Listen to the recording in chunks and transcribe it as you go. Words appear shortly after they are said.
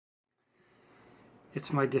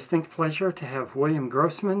It's my distinct pleasure to have William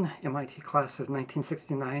Grossman, MIT class of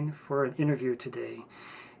 1969, for an interview today.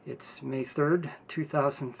 It's May 3rd,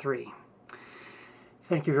 2003.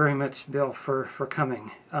 Thank you very much, Bill, for coming.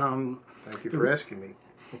 Thank you for asking me.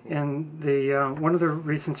 And one of the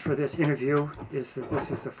reasons for this interview is that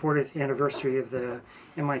this is the 40th anniversary of the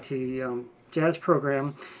MIT jazz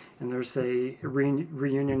program, and there's a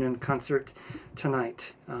reunion and concert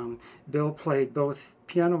tonight. Bill played both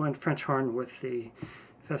piano and French horn with the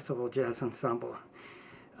Festival Jazz Ensemble.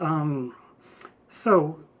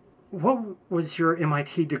 So, what was your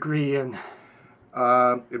MIT degree in?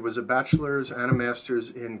 It was a bachelor's and a master's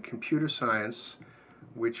in computer science,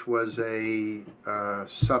 which was a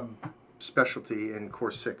sub-specialty in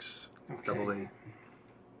Core 6, AA.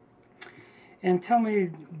 And tell me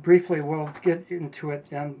briefly, we'll get into it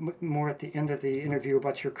more at the end of the interview,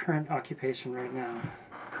 about your current occupation right now.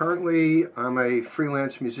 Currently, I'm a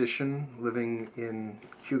freelance musician living in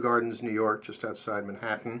Kew Gardens, New York, just outside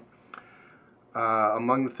Manhattan.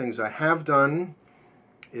 Among the things I have done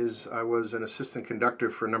is I was an assistant conductor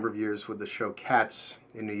for a number of years with the show Cats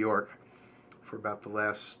in New York for about the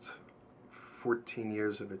last 14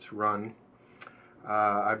 years of its run.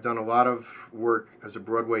 I've done a lot of work as a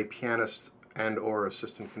Broadway pianist and or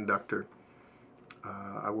assistant conductor.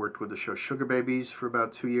 I worked with the show Sugar Babies for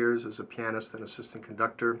about 2 years as a pianist and assistant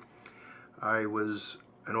conductor. I was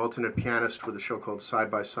an alternate pianist with a show called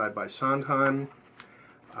Side by Side by Sondheim.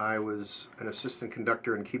 I was an assistant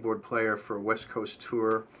conductor and keyboard player for a West Coast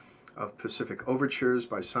tour of Pacific Overtures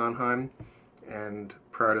by Sondheim, and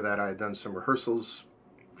prior to that I had done some rehearsals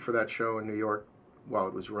for that show in New York while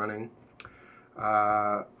it was running.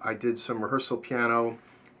 I did some rehearsal piano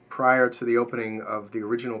prior to the opening of the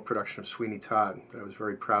original production of Sweeney Todd that I was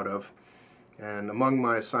very proud of. And among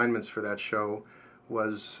my assignments for that show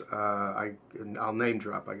was, I'll name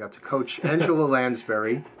drop, I got to coach Angela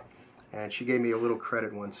Lansbury, and she gave me a little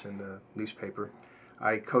credit once in the newspaper.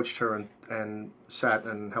 I coached her and sat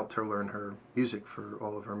and helped her learn her music for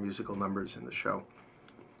all of her musical numbers in the show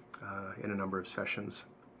in a number of sessions.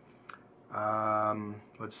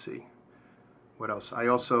 Let's see, what else? I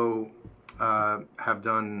also have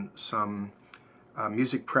done some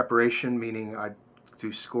music preparation, meaning I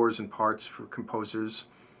do scores and parts for composers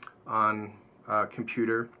on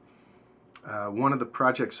computer. One of the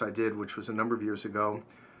projects I did, which was a number of years ago,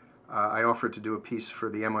 I offered to do a piece for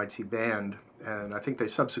the MIT band, and I think they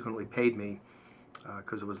subsequently paid me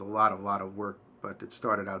because it was a lot of work, but it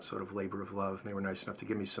started out sort of labor of love, and they were nice enough to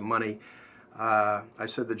give me some money. I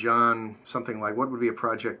said to John something like, what would be a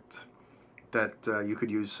project that you could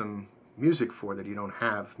use some music for that you don't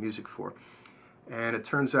have music for? And it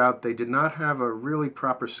turns out they did not have a really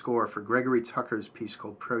proper score for Gregory Tucker's piece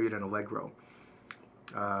called Prelude and Allegro.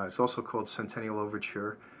 It's also called Centennial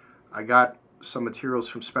Overture. I got some materials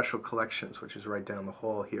from Special Collections, which is right down the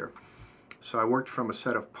hall here. So I worked from a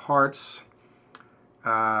set of parts.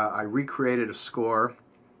 I recreated a score,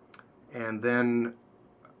 and then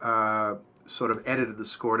sort of edited the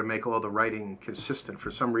score to make all the writing consistent.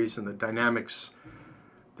 For some reason, the dynamics,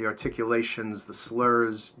 the articulations, the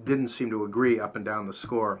slurs didn't seem to agree up and down the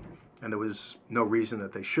score, and there was no reason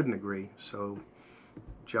that they shouldn't agree. So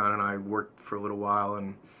John and I worked for a little while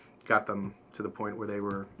and got them to the point where they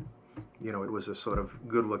were, you know, it was a sort of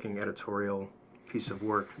good-looking editorial piece of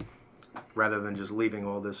work rather than just leaving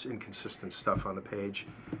all this inconsistent stuff on the page.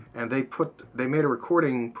 And they made a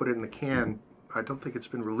recording, put it in the can. I don't think it's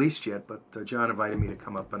been released yet, but John invited me to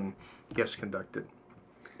come up and guest conduct it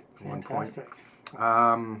at one point.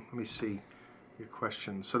 Let me see your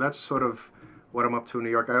question. So that's sort of what I'm up to in New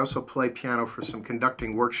York. I also play piano for some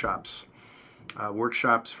conducting workshops.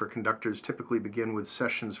 Workshops for conductors typically begin with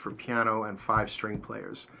sessions for piano and 5-string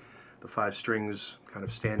players. The 5 strings kind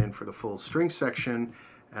of stand in for the full string section,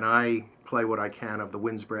 and I play what I can of the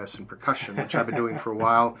winds, brass, and percussion, which I've been doing for a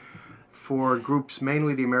while, for groups,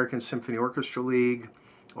 mainly the American Symphony Orchestra League,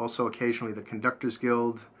 also occasionally the Conductors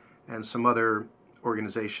Guild, and some other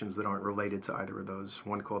organizations that aren't related to either of those.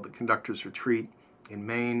 One called the Conductors Retreat in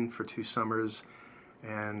Maine for 2 summers,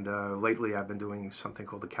 and lately I've been doing something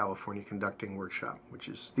called the California Conducting Workshop,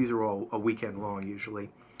 these are all a weekend long usually.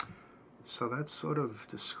 So that sort of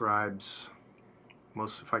describes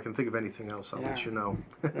most. If I can think of anything else, I'll let you know.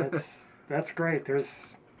 That's great.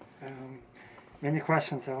 There's many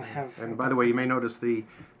questions I'll have. And by the way, you may notice the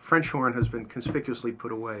French horn has been conspicuously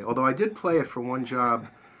put away. Although I did play it for one job.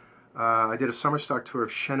 I did a summer stock tour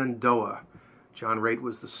of Shenandoah. John Raitt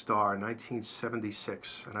was the star in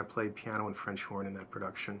 1976, and I played piano and French horn in that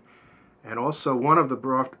production. And also one of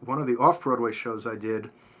the off-Broadway shows I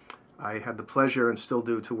did, I had the pleasure, and still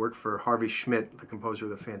do, to work for Harvey Schmidt, the composer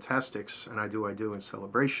of the Fantastics, and I Do, in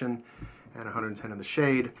Celebration, and 110 in the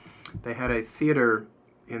Shade. They had a theater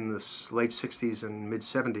in the late 60s and mid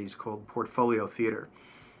 70s called Portfolio Theater.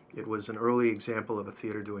 It was an early example of a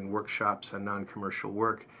theater doing workshops and non-commercial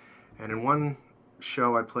work. And in one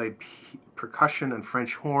show I played percussion and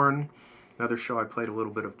French horn. Another show I played a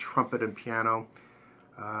little bit of trumpet and piano.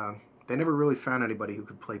 They never really found anybody who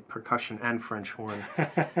could play percussion and French horn.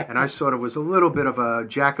 And I sort of was a little bit of a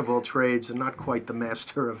jack of all trades and not quite the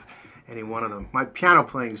master of any one of them. My piano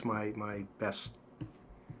playing is my best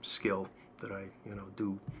skill that I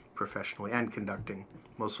do professionally, and conducting,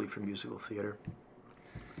 mostly for musical theater.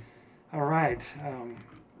 All right.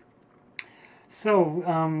 So,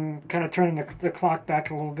 kind of turning the clock back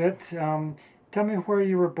a little bit, tell me where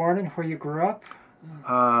you were born and where you grew up.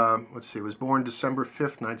 Let's see, I was born December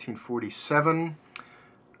 5th, 1947.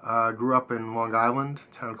 Grew up in Long Island,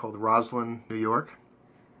 a town called Roslyn, New York.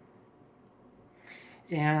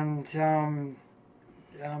 And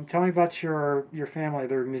tell me about your family.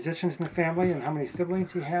 There are musicians in the family, and how many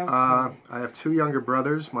siblings you have? I have two younger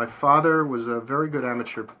brothers. My father was a very good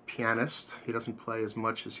amateur pianist. He doesn't play as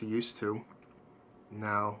much as he used to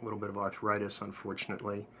now, a little bit of arthritis,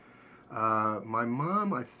 unfortunately. My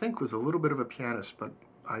mom, I think, was a little bit of a pianist, but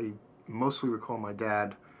I mostly recall my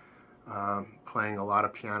dad playing a lot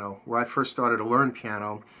of piano. Where I first started to learn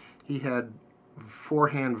piano, he had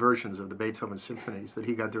four-hand versions of the Beethoven symphonies that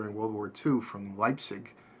he got during World War II from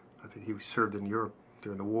Leipzig. I think he served in Europe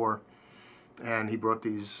during the war. And he brought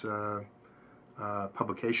these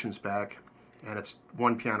publications back, and it's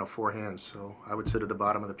one piano, four hands. So I would sit at the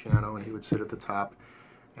bottom of the piano, and he would sit at the top.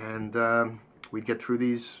 And we'd get through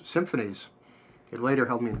these symphonies. It later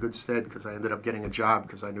held me in good stead because I ended up getting a job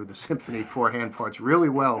because I knew the symphony four-hand parts really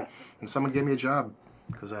well. And someone gave me a job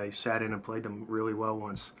because I sat in and played them really well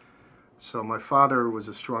once. So my father was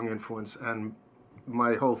a strong influence, and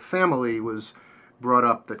my whole family was brought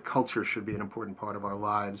up that culture should be an important part of our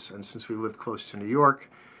lives. And since we lived close to New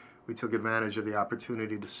York, we took advantage of the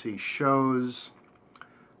opportunity to see shows,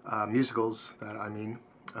 musicals,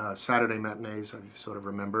 Saturday matinees, I sort of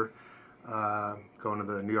remember, going to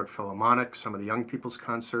the New York Philharmonic, some of the young people's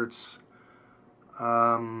concerts.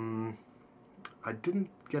 I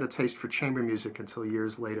didn't get a taste for chamber music until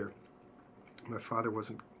years later. My father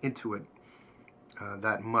wasn't into it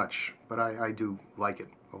that much, but I do like it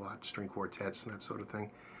a lot, string quartets and that sort of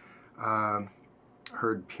thing.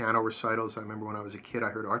 Heard piano recitals. I remember when I was a kid, I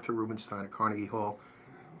heard Arthur Rubinstein at Carnegie Hall.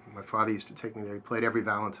 My father used to take me there. He played every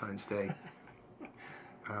Valentine's Day.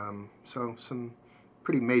 So some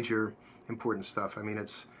pretty major, important stuff. I mean,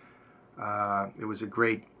 it was a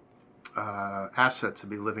great asset to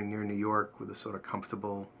be living near New York with a sort of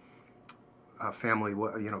comfortable family,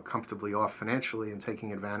 comfortably off financially and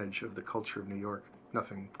taking advantage of the culture of New York.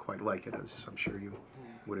 Nothing quite like it, as I'm sure you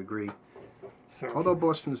would agree. So, although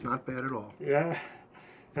Boston's not bad at all. Yeah,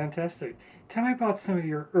 fantastic. Tell me about some of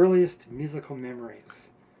your earliest musical memories.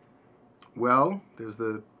 Well, there's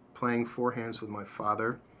the playing four hands with my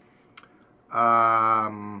father.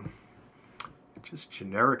 Just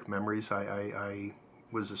generic memories. I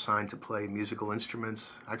was assigned to play musical instruments.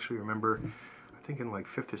 I actually remember, I think in like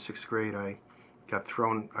 5th or 6th grade, I got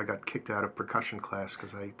kicked out of percussion class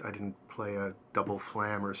because I didn't play a double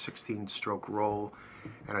flam or a 16-stroke roll,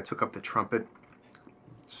 and I took up the trumpet.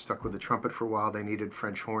 Stuck with the trumpet for a while. They needed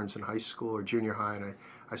French horns in high school or junior high, and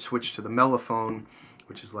I switched to the mellophone,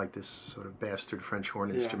 which is like this sort of bastard French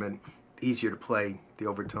horn instrument. Easier to play. The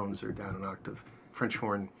overtones are down an octave. French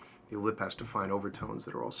horn, the lip has to find overtones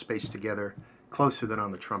that are all spaced together, closer than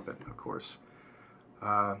on the trumpet, of course.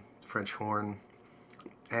 French horn.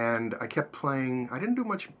 And I kept playing. I didn't do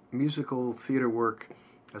much musical theater work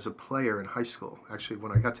as a player in high school. Actually,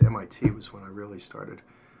 when I got to MIT was when I really started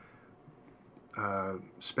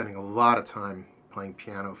spending a lot of time playing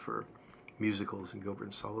piano for musicals and Gilbert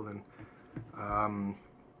and Sullivan.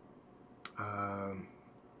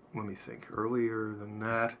 Let me think. Earlier than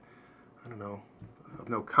that, I don't know, of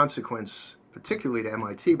no consequence particularly to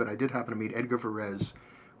MIT, but I did happen to meet Edgar Varese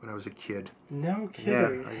when I was a kid. No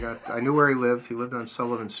kidding. Yeah, I knew where he lived. He lived on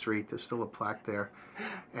Sullivan Street. There's still a plaque there.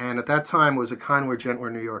 And at that time was a Conway, Gentler,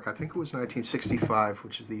 New York. I think it was 1965,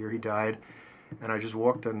 which is the year he died. And I just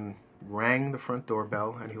walked and rang the front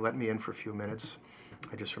doorbell, and he let me in for a few minutes.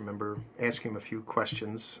 I just remember asking him a few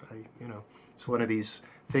questions. It's one of these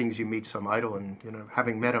things, you meet some idol, and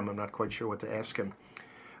having met him, I'm not quite sure what to ask him.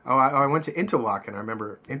 Oh, I went to Interlaken. I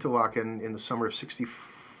remember Interlaken in the summer of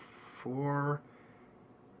 64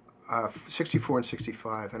 and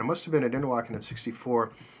 65, and it must have been at Interlaken in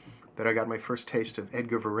 64 that I got my first taste of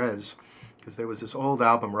Edgar Varese. because there was this old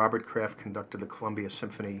album. Robert Kraft conducted the Columbia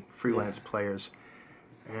Symphony Freelance Players,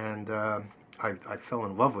 and I fell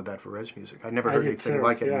in love with that Varese music. I never heard anything too.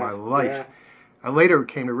 like it in my life. Yeah. I later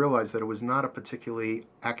came to realize that it was not a particularly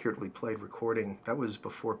accurately played recording. That was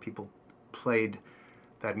before people played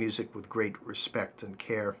that music with great respect and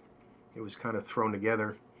care. It was kind of thrown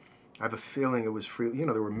together. I have a feeling it was free. You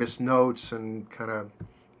know, there were missed notes and kind of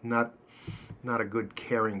not a good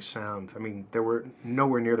caring sound. I mean, there were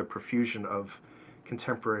nowhere near the profusion of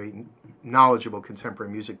contemporary, knowledgeable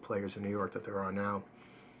contemporary music players in New York that there are now.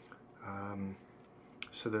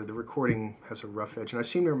 So the recording has a rough edge. And I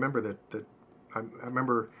seem to remember that I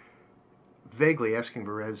remember vaguely asking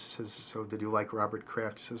Varese, says, so did you like Robert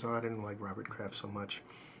Kraft? He says, oh, I didn't like Robert Kraft so much.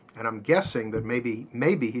 And I'm guessing that maybe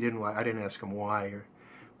he didn't like, I didn't ask him why,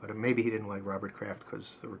 but maybe he didn't like Robert Kraft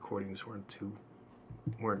because the recordings weren't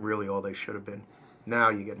really all they should have been. Now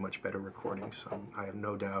you get much better recordings, I have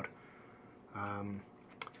no doubt.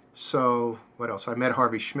 So what else? I met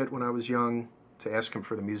Harvey Schmidt when I was young to ask him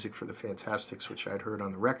for the music for the Fantastics, which I'd heard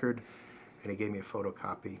on the record, and he gave me a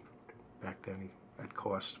photocopy back then at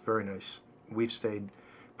cost. Very nice. We've stayed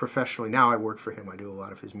professionally. Now I work for him. I do a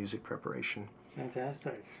lot of his music preparation.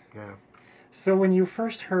 Fantastic. Yeah. So when you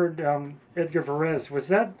first heard Edgar Varese, was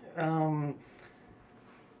that, I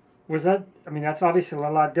mean, that's obviously a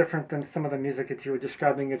lot different than some of the music that you were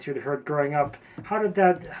describing that you'd heard growing up. How did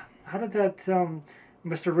that,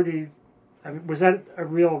 Mr. Really, I mean, was that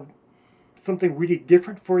something really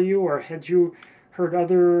different for you, or had you heard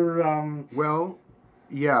other... Well,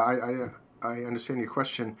 yeah, I understand your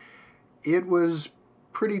question. It was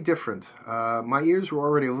pretty different. My ears were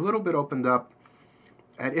already a little bit opened up.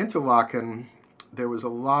 At Interlaken, there was a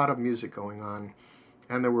lot of music going on,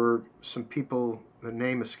 and there were some people, the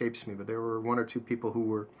name escapes me, but there were one or two people who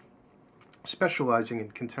were specializing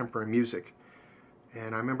in contemporary music.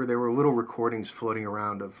 And I remember there were little recordings floating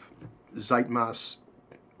around of Zeitmaß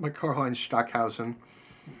by Karlheinz Stockhausen.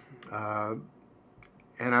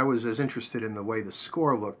 And I was as interested in the way the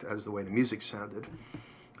score looked as the way the music sounded.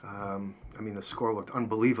 I mean, the score looked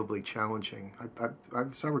unbelievably challenging.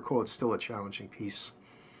 As I recall, it's still a challenging piece.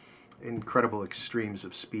 Incredible extremes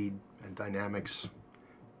of speed and dynamics.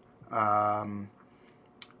 And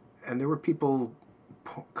there were people,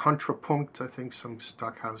 Contrapunkt, I think, some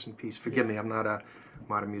Stockhausen piece. Forgive me, I'm not a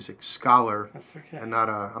modern music scholar. That's okay. And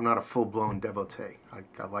I'm not a full-blown devotee.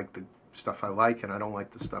 I like the stuff I like, and I don't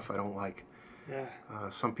like the stuff I don't like. Yeah.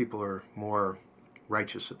 Some people are more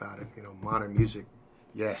righteous about it. You know, modern music,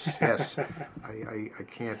 yes, yes. I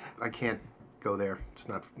can't go there. It's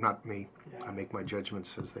not me. Yeah. I make my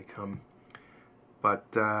judgments as they come. But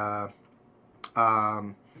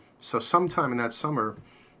so sometime in that summer,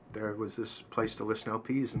 there was this place to listen to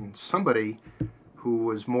LPs, and somebody who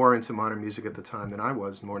was more into modern music at the time than I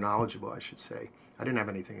was, more knowledgeable, I should say. I didn't have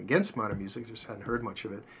anything against modern music, just hadn't heard much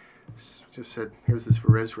of it. Just said, here's this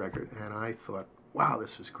Varese record, and I thought, wow,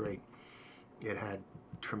 this was great. It had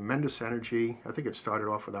tremendous energy. I think it started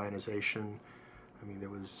off with ionization. I mean, there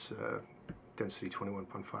was Density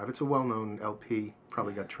 21.5. It's a well-known LP,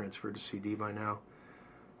 probably got transferred to CD by now.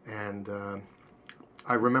 And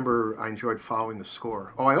I remember I enjoyed following the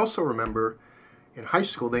score. Oh, I also remember in high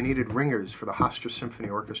school they needed ringers for the Hofstra Symphony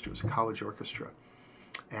Orchestra. It was a college orchestra.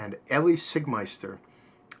 And Elie Siegmeister,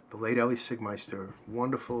 the late Elie Siegmeister,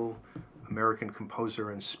 wonderful American composer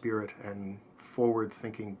and spirit and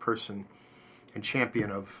forward-thinking person and champion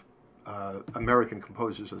of American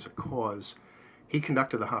composers as a cause. He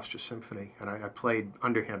conducted the Hofstra Symphony, and I played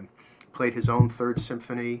under him. Played his own Third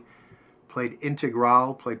Symphony, played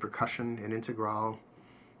Integral, played percussion in Integral,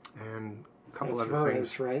 and a couple That's other Varese,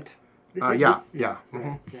 things. right? Yeah. Right, yeah.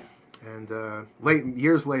 And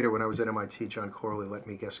years later, when I was at MIT, John Corley let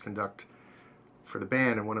me guest conduct for the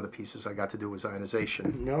band, and one of the pieces I got to do was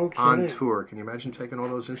ionization. No kidding. On tour. Can you imagine taking all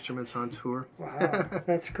those instruments on tour? Wow,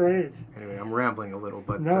 that's great. Anyway, I'm rambling a little,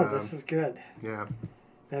 but No, this is good. yeah.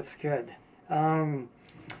 That's good.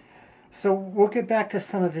 So we'll get back to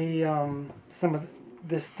some of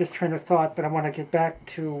this train of thought, but I want to get back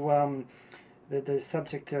to the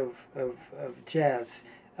subject of jazz.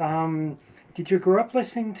 Did you grow up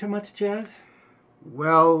listening to much jazz?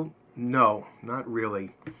 Well, no, not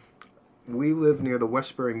really. We live near the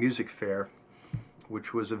Westbury Music Fair,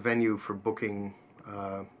 which was a venue for booking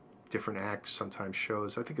different acts, sometimes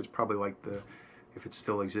shows. I think it's probably like if it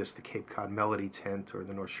still exists, the Cape Cod Melody Tent or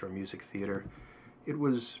the North Shore Music Theater. It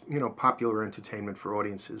was, popular entertainment for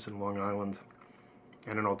audiences in Long Island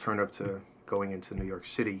and an alternative to going into New York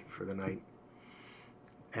City for the night.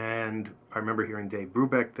 And I remember hearing Dave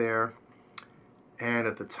Brubeck there. And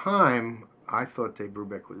at the time, I thought Dave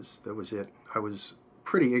Brubeck that was it. I was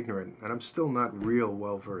pretty ignorant, and I'm still not real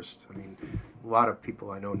well versed. I mean, a lot of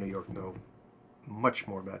people I know in New York know much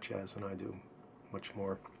more about jazz than I do, much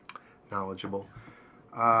more knowledgeable.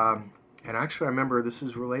 And actually, I remember this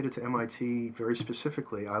is related to MIT very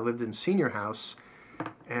specifically. I lived in senior house,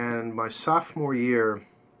 and my sophomore year,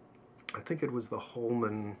 I think it was the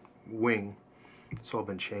Holman wing. It's all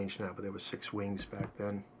been changed now, but there were 6 wings back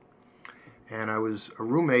then. And I was a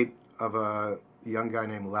roommate of a young guy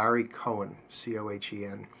named Larry Cohen,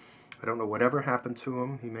 Cohen. I don't know whatever happened to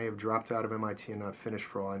him. He may have dropped out of MIT and not finished,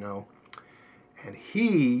 for all I know. And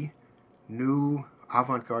he knew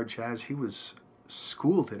avant-garde jazz. He was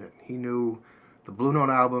schooled in it. He knew the Blue Note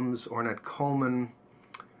albums, Ornette Coleman,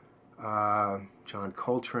 John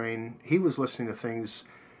Coltrane. He was listening to things.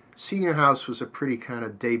 Senior House was a pretty kind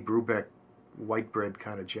of Dave Brubeck, white bread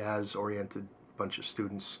kind of jazz-oriented bunch of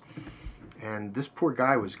students. And this poor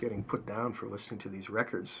guy was getting put down for listening to these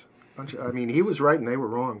records. I mean, he was right and they were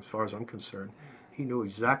wrong as far as I'm concerned. He knew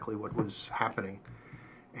exactly what was happening.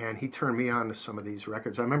 And he turned me on to some of these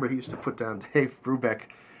records. I remember he used to put down Dave Brubeck.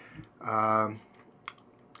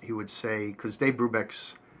 He would say, because Dave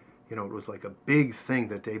Brubeck's, it was like a big thing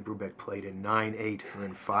that Dave Brubeck played in 9/8 or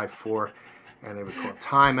in 5/4. And they would call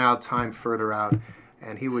time out, time further out.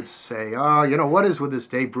 And he would say, oh, what is with this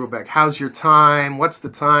Dave Brubeck? How's your time? What's the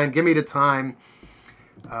time? Give me the time.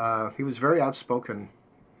 He was very outspoken.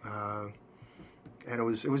 And it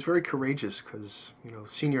was very courageous because,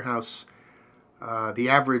 senior house, the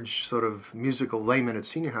average sort of musical layman at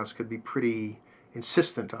senior house could be pretty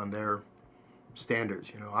insistent on their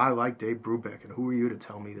standards. I like Dave Brubeck, and who are you to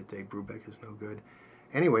tell me that Dave Brubeck is no good?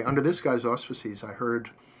 Anyway, under this guy's auspices, I heard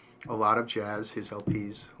a lot of jazz, his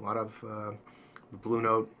LPs, a lot of the Blue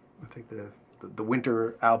Note, I think the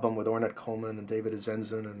Winter album with Ornette Coleman and David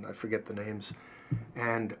Azenzen, and I forget the names.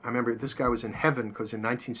 And I remember this guy was in heaven because in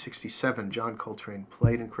 1967, John Coltrane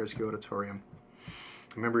played in Kresge Auditorium.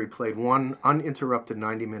 I remember he played one uninterrupted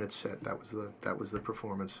 90-minute set. That was the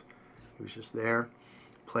performance. He was just there,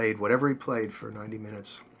 played whatever he played for 90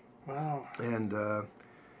 minutes. Wow. And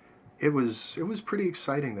it was pretty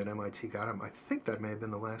exciting that MIT got him. I think that may have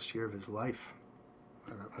been the last year of his life.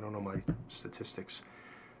 I don't know my statistics.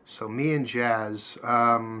 So me and jazz.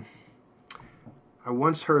 I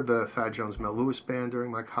once heard the Thad Jones Mel Lewis Band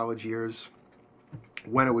during my college years,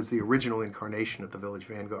 when it was the original incarnation of the Village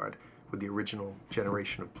Vanguard with the original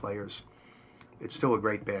generation of players. It's still a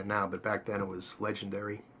great band now, but back then it was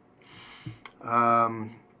legendary.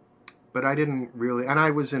 But I didn't really, and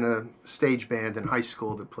I was in a stage band in high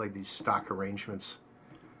school that played these stock arrangements.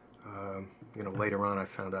 Later on I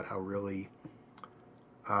found out how really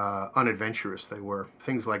unadventurous they were.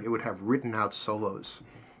 Things like it would have written out solos,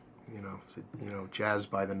 jazz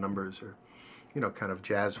by the numbers, or, kind of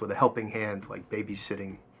jazz with a helping hand, like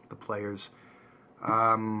babysitting the players.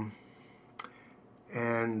 And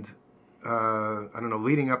I don't know,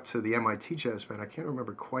 leading up to the MIT Jazz Band, I can't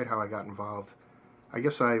remember quite how I got involved. I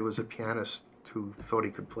guess I was a pianist who thought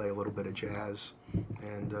he could play a little bit of jazz,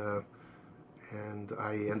 and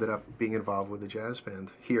I ended up being involved with the jazz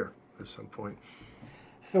band here at some point.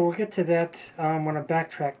 So we'll get to that when I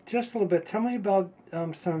backtrack just a little bit. Tell me about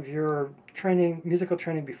some of your musical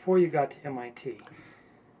training before you got to MIT.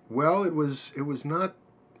 Well, it was not.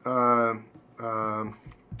 I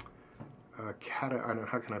don't know,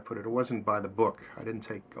 how can I put it? It wasn't by the book. I didn't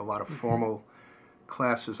take a lot of formal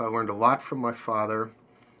classes. I learned a lot from my father.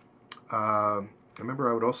 I remember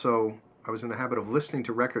I was in the habit of listening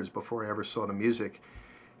to records before I ever saw the music.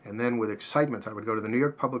 And then with excitement, I would go to the New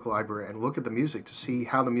York Public Library and look at the music to see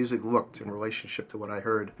how the music looked in relationship to what I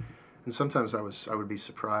heard. And sometimes I would be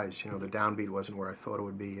surprised. The downbeat wasn't where I thought it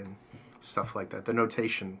would be and stuff like that. The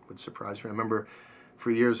notation would surprise me. I remember for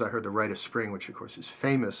years I heard the Rite of Spring, which of course is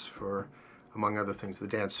famous for, among other things, the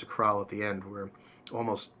dance sacral at the end, where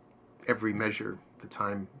almost every measure the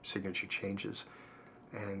time signature changes.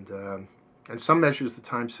 And some measures the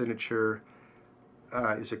time signature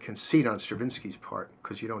is a conceit on Stravinsky's part,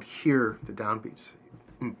 because you don't hear the downbeats.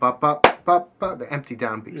 The empty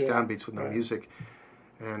downbeats, downbeats with no music.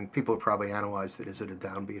 And people have probably analyzed it, is it a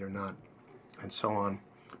downbeat or not, and so on.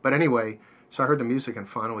 But anyway, so I heard the music and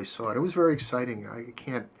finally saw it. It was very exciting.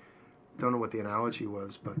 Don't know what the analogy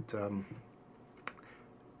was, but, and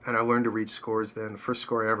I learned to read scores then. The first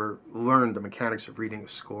score I ever learned the mechanics of reading a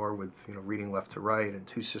score with, reading left to right and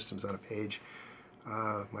 2 systems on a page.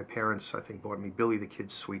 My parents, I think, bought me Billy the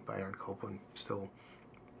Kid's Suite by Aaron Copland, still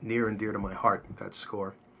near and dear to my heart, that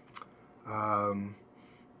score.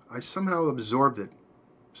 I somehow absorbed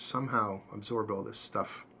all this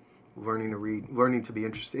stuff, learning to read, learning to be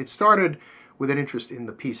interested. It started with an interest in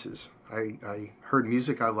the pieces. I heard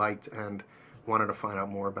music I liked and wanted to find out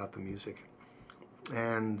more about the music.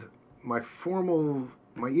 And my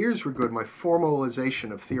ears were good. My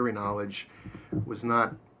formalization of theory knowledge was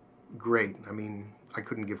not great. I mean, I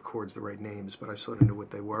couldn't give chords the right names, but I sort of knew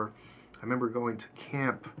what they were. I remember going to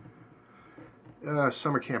camp,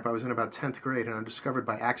 summer camp. I was in about 10th grade, and I discovered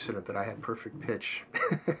by accident that I had perfect pitch.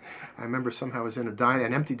 I remember somehow I was in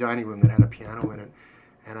an empty dining room that had a piano in it,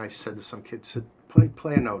 and I said to some kid, said,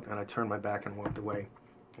 play a note, and I turned my back and walked away.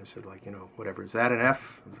 I said, like, whatever, is that an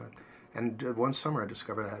F? And one summer I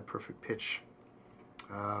discovered I had perfect pitch.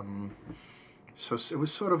 So it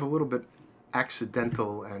was sort of a little bit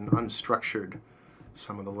accidental and unstructured,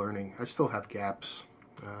 some of the learning. I still have gaps.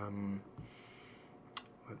 Let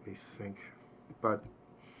me think. But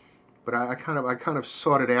I kind of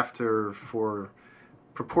sought it after for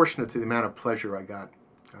proportionate to the amount of pleasure I got.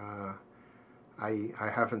 I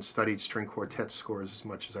haven't studied string quartet scores as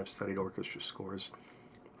much as I've studied orchestra scores,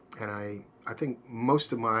 and I think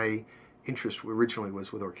most of my interest originally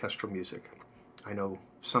was with orchestral music. I know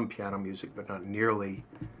some piano music, but not nearly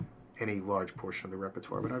any large portion of the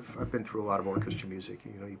repertoire. But I've been through a lot of orchestra music.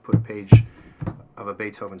 You put a page of a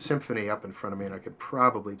Beethoven symphony up in front of me, and I could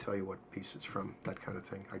probably tell you what piece it's from, that kind of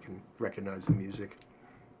thing. I can recognize the music.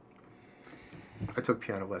 I took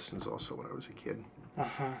piano lessons also when I was a kid.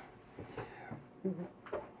 Uh-huh.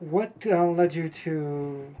 What led you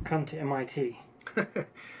to come to MIT?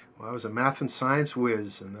 Well, I was a math and science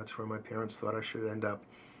whiz, and that's where my parents thought I should end up.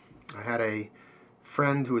 I had a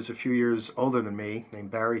friend who was a few years older than me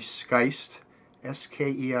named Barry Skeist,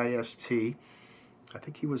 S-K-E-I-S-T. I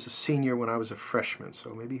think he was a senior when I was a freshman,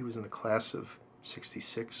 so maybe he was in the class of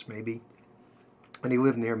 66, maybe. And he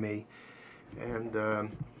lived near me. And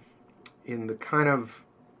in the kind of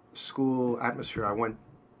school atmosphere I went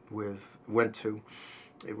to,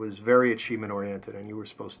 it was very achievement-oriented, and you were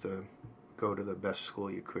supposed to go to the best school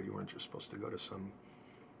you could. You weren't just supposed to go to some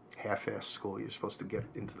half-assed school. You're supposed to get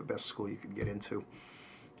into the best school you could get into.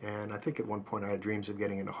 And I think at one point I had dreams of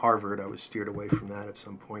getting into Harvard. I was steered away from that at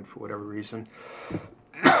some point for whatever reason.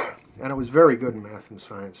 And I was very good in math and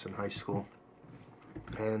science in high school.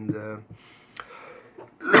 And,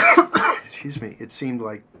 excuse me, it seemed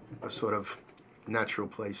like a sort of natural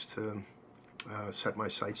place to set my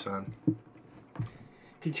sights on.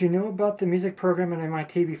 Did you know about the music program at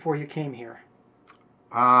MIT before you came here?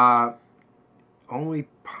 Only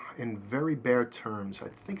in very bare terms. I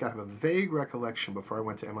think I have a vague recollection before I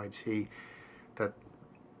went to MIT that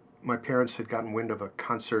my parents had gotten wind of a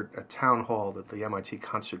concert at Town Hall that the MIT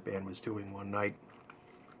concert band was doing one night.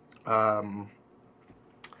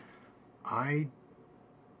 I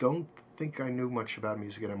don't think I knew much about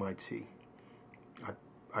music at MIT.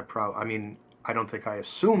 I don't think I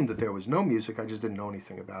assumed that there was no music. I just didn't know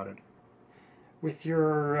anything about it. With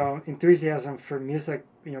your enthusiasm for music,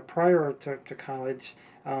 prior to college,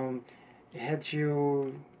 had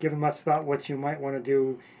you given much thought what you might want to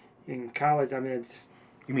do in college? I mean, it's...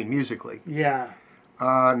 You mean musically? Yeah.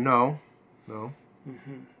 No.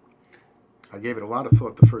 Mm-hmm. I gave it a lot of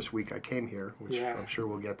thought the first week I came here, which I'm sure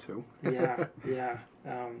we'll get to. Yeah.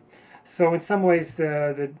 So in some ways,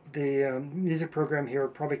 the music program here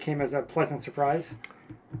probably came as a pleasant surprise.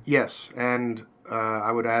 Yes, and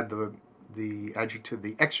I would add the adjective,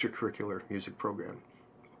 the extracurricular music program.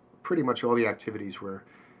 Pretty much all the activities were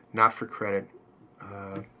not for credit,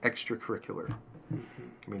 extracurricular. Mm-hmm.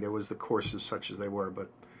 I mean, there was the courses such as they were, but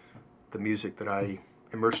the music that I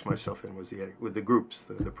immersed myself in was with the groups,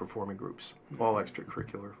 the performing groups, all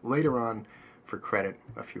extracurricular. Later on, for credit,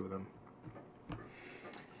 a few of them.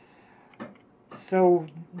 So,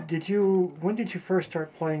 when did you first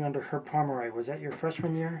start playing under Herb Pomeroy? Was that your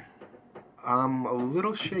freshman year? I'm a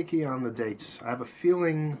little shaky on the dates. I have a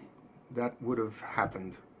feeling that would have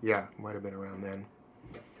happened. Yeah, might have been around then.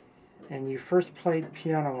 And you first played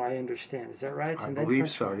piano, I understand. Is that right? I believe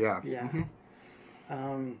so, yeah. Yeah.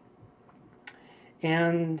 Mm-hmm.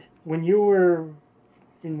 And when you were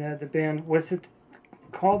in the band, was it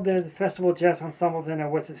called the Festival Jazz Ensemble then, or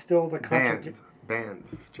was it still the concert?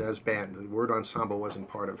 Jazz band. The word ensemble wasn't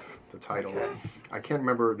part of the title. Okay. I can't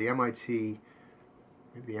remember the MIT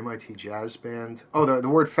Jazz Band. Oh, the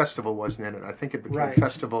word festival wasn't in it. I think it became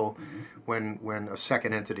festival when a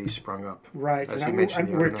second entity sprung up. Right. As and you mentioned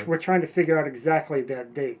the other night. We're trying to figure out exactly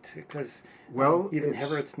that date because even it's,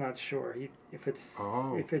 Everett's not sure if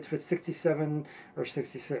it's 67 or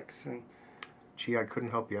 66. And gee, I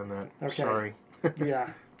couldn't help you on that. Okay. Sorry. Yeah.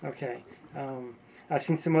 Okay. I've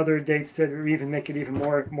seen some other dates that even make it even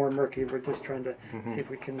more murky. We're just trying to see if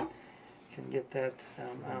we can get that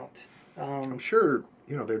out. I'm sure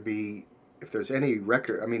there'd be, if there's any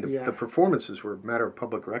record. I mean, the performances were a matter of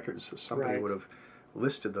public records, so somebody would have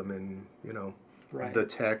listed them in, you know, Right. the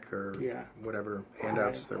tech or Yeah. whatever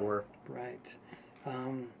handouts there were. Right.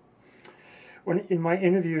 Um, when in my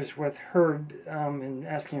interviews with Herb and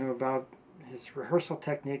asking him about his rehearsal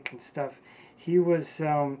technique and stuff, he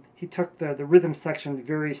took the rhythm section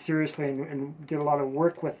very seriously and did a lot of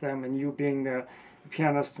work with them. And you being the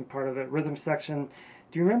pianist and part of the rhythm section,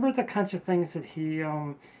 do you remember the kinds of things that he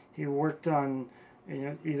worked on, you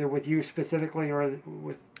know, either with you specifically or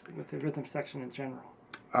with the rhythm section in general?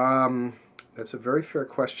 That's a very fair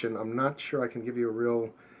question. I'm not sure I can give you a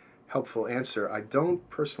real helpful answer. I don't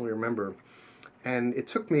personally remember. And it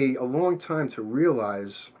took me a long time to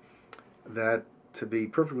realize that, to be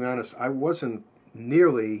perfectly honest, I wasn't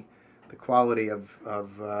nearly the quality of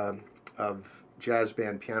jazz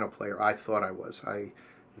band piano player I thought I was. I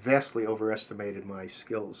vastly overestimated my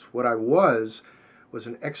skills. What I was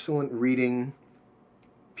an excellent reading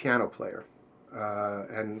piano player,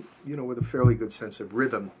 and you know, with a fairly good sense of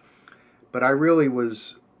rhythm. But I really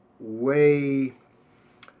was way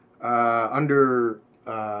not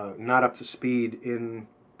up to speed in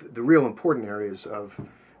the real important areas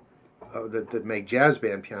that make jazz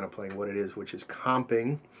band piano playing what it is, which is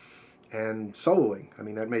comping and soloing. I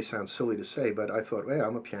mean, that may sound silly to say, but I thought, well,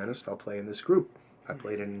 I'm a pianist, I'll play in this group. I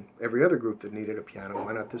played in every other group that needed a piano,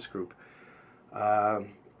 why not this group?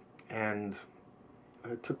 And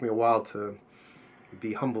it took me a while to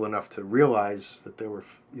be humble enough to realize that there were,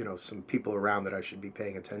 you know, some people around that I should be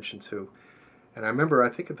paying attention to. And I remember, I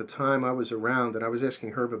think at the time I was around, and I was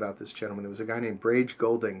asking Herb about this gentleman. There was a guy named Brage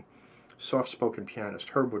Golding, soft-spoken pianist.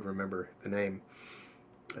 Herb would remember the name,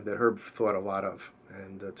 that Herb thought a lot of.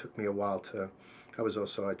 And it took me a while to,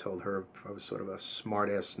 I told Herb, I was sort of a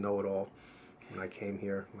smart-ass know-it-all when I came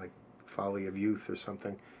here, like folly of youth or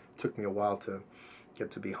something. It took me a while to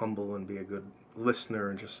get to be humble and be a good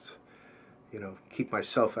listener and just, you know, keep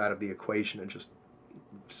myself out of the equation and just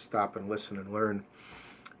stop and listen and learn.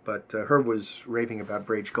 But Herb was raving about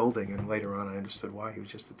Brage Golding, and later on I understood why. He was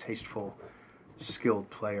just a tasteful, skilled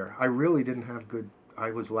player. I really didn't have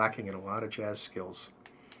I was lacking in a lot of jazz skills.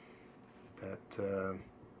 That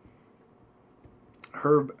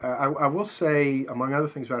Herb, I will say, among other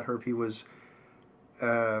things about Herb, he was,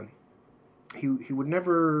 he would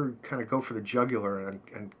never kind of go for the jugular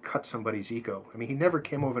and cut somebody's ego. I mean, he never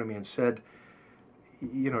came over to me and said,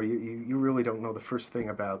 you know, you really don't know the first thing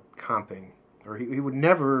about comping. Or he would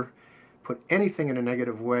never put anything in a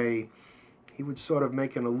negative way. He would sort of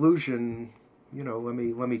make an allusion, you know, let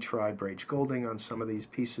me try Brage Golding on some of these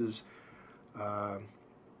pieces. But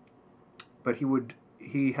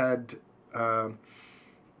he had an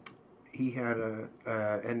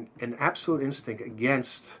absolute instinct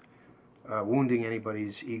against wounding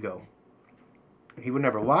anybody's ego. He would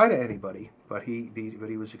never lie to anybody, but he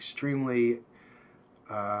was extremely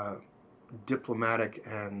diplomatic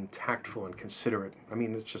and tactful and considerate. I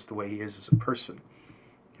mean, it's just the way he is as a person.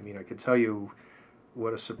 I mean, I could tell you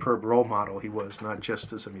what a superb role model he was, not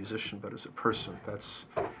just as a musician, but as a person.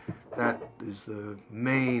 That is the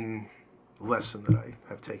main lesson that I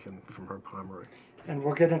have taken from Herb Pomeroy. And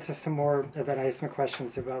we'll get into some more of that. I have some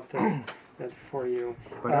questions about that for you.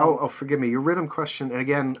 But forgive me, your rhythm question, and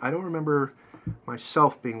again, I don't remember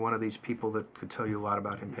myself being one of these people that could tell you a lot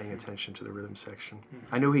about him paying attention to the rhythm section.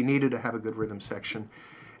 I knew he needed to have a good rhythm section,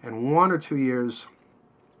 and 1 or 2 years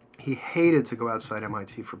he hated to go outside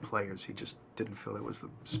MIT for players. He just didn't feel it was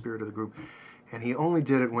the spirit of the group, and he only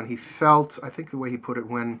did it when he felt, I think the way he put it,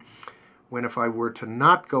 when if I were to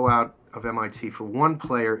not go out of MIT for one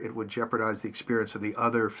player, it would jeopardize the experience of the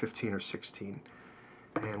other 15 or 16.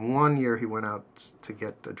 And 1 year he went out to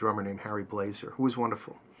get a drummer named Harry Blazer, who was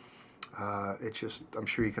wonderful. It just, I'm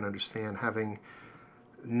sure you can understand,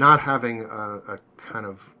 not having a kind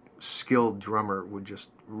of skilled drummer would just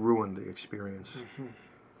ruin the experience.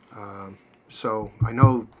 So I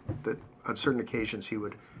know that on certain occasions he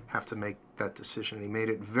would have to make that decision. He made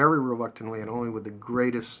it very reluctantly and only with the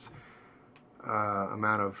greatest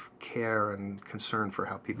amount of care and concern for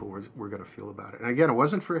how people were going to feel about it. And again, it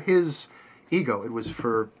wasn't for his ego. It was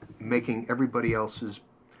for making everybody else's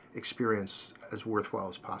experience as worthwhile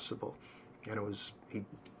as possible. And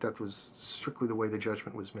that was strictly the way the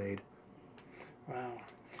judgment was made. Wow.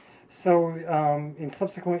 So in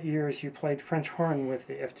subsequent years, you played French horn with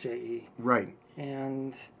the FJE. Right.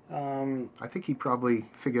 And I think he probably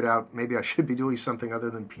figured out maybe I should be doing something other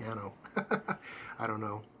than piano. I don't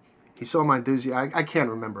know. He saw my enthusiasm. I can't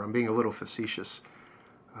remember. I'm being a little facetious.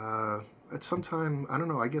 At some time, I don't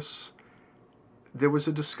know, I guess there was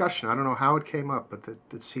a discussion. I don't know how it came up, but that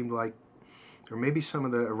it seemed like, or maybe some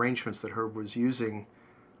of the arrangements that Herb was using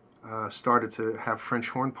started to have French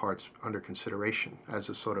horn parts under consideration as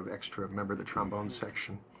a sort of extra member of the trombone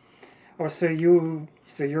section. Oh, so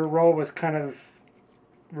your role was kind of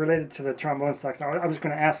related to the trombone section. I was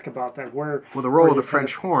going to ask about that. Well, the role of you the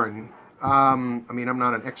French horn, I mean, I'm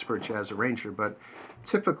not an expert jazz arranger, but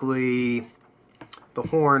typically the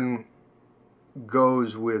horn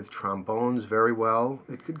goes with trombones very well.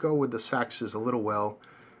 It could go with the saxes a little well.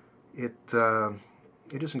 It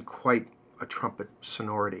isn't quite a trumpet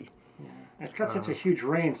sonority. Yeah. It's got such a huge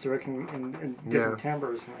range, so it can in different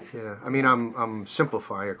timbres. Yeah, I mean, I'm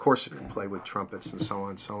simplifying. Of course, it can play with trumpets and so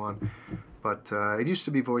on and so on, but it used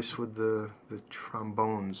to be voiced with the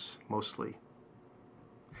trombones mostly.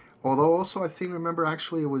 Although also, I think, remember,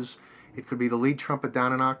 actually, it could be the lead trumpet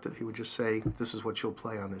down an octave. He would just say, "This is what you'll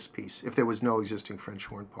play on this piece," if there was no existing French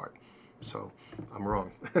horn part. So I'm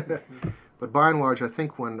wrong. But by and large, I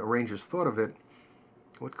think when arrangers thought of it,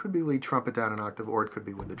 well, it could be lead trumpet down an octave, or it could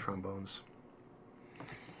be with the trombones.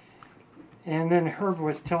 And then Herb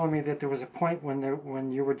was telling me that there was a point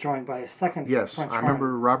when you were joined by a second Yes, French I horn.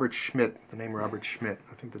 remember Robert Schmidt, the name Robert Schmidt.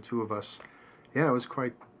 I think the two of us, yeah, it was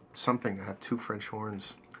quite something to have two French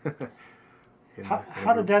horns.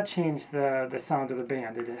 How did that change the sound of the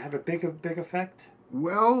band? Did it have a big effect?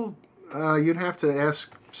 Well, you'd have to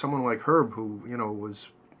ask someone like Herb, who was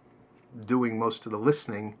doing most of the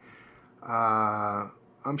listening.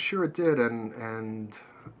 I'm sure it did, and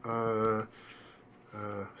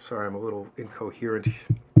sorry, I'm a little incoherent.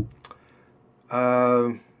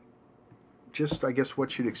 Just, I guess,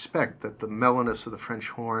 what you'd expect, that the mellowness of the French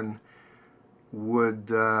horn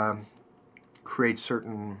would create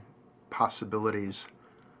certain possibilities.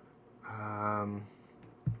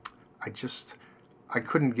 I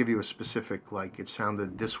couldn't give you a specific, like, it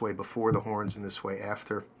sounded this way before the horns and this way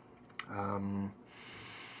after.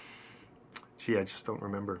 Gee, I just don't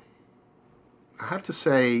remember. I have to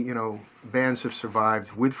say, bands have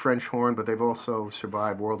survived with French horn, but they've also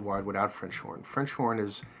survived worldwide without French horn. French horn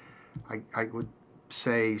is, I would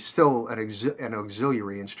say, still an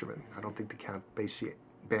auxiliary instrument. I don't think the Count Basie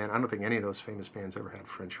band, I don't think any of those famous bands ever had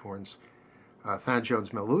French horns. Thad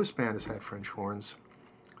Jones Mel Lewis band has had French horns.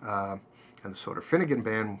 And the Soder Finnegan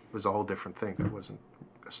band was a whole different thing. That wasn't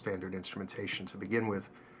a standard instrumentation to begin with.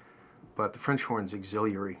 But the French horn's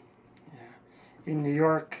auxiliary. Yeah. In New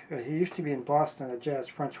York, he used to be in Boston, a jazz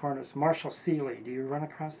French hornist, Marshall Seeley. Do you run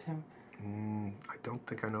across him? I don't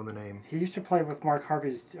think I know the name. He used to play with Mark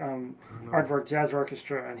Harvey's Aardvark Jazz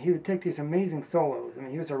Orchestra, and he would take these amazing solos. I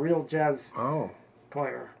mean, he was a real jazz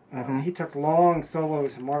player. He took long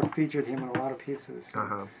solos, and Mark featured him in a lot of pieces.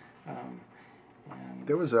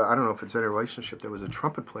 There was I don't know if it's any relationship, there was a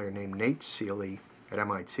trumpet player named Nate Seeley at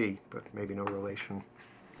MIT, but maybe no relation.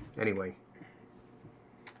 Anyway.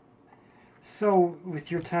 So,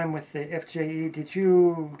 with your time with the FJE, did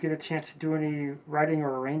you get a chance to do any writing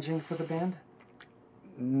or arranging for the band?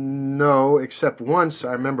 No, except once.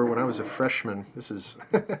 I remember when I was a freshman. This is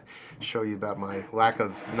show you about my lack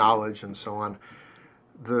of knowledge and so on.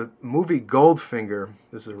 The movie Goldfinger,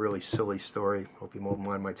 this is a really silly story, hope you won't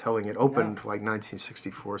mind my telling it, opened like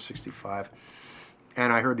 1964, 65,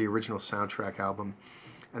 and I heard the original soundtrack album,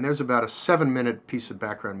 and there's about a 7-minute piece of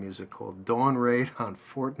background music called Dawn Raid on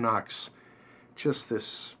Fort Knox. Just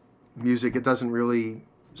this music, it doesn't really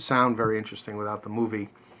sound very interesting without the movie,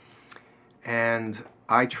 and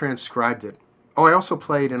I transcribed it. Oh, I also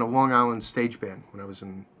played in a Long Island stage band when I was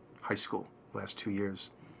in high school, last 2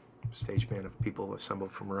 years. Stage band of people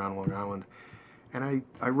assembled from around Long Island, and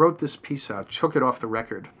I wrote this piece out, took it off the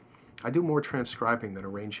record. I do more transcribing than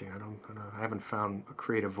arranging. I haven't found a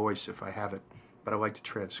creative voice if I have it, but I like to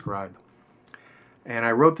transcribe. And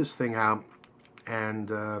I wrote this thing out,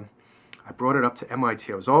 and I brought it up to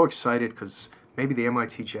MIT. I was all excited because maybe the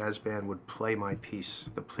MIT Jazz Band would play my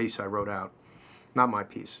piece, the piece I wrote out, not my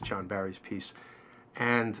piece, John Barry's piece,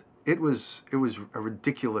 and it was a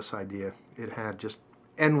ridiculous idea. It had just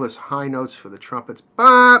endless high notes for the trumpets.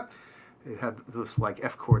 Bah! It had this like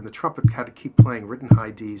F chord, and the trumpet had to keep playing written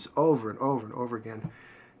high Ds over and over and over again.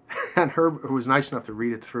 And Herb, who was nice enough to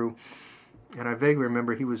read it through, and I vaguely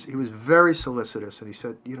remember he was very solicitous, and he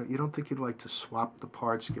said, you don't think you'd like to swap the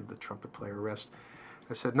parts, give the trumpet player a rest?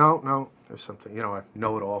 I said, no, there's something, I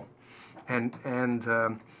know it all, and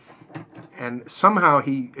somehow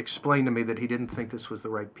he explained to me that he didn't think this was the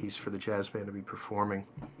right piece for the jazz band to be performing.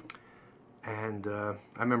 And I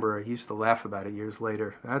remember he used to laugh about it years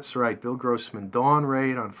later. That's right, Bill Grossman, Dawn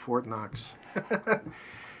Raid on Fort Knox.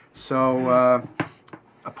 So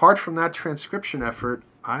apart from that transcription effort,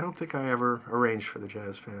 I don't think I ever arranged for the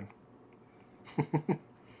jazz band.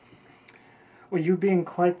 Well, you being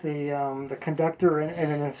quite the conductor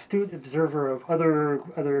and an astute observer of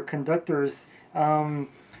other conductors, do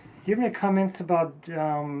you have any comments about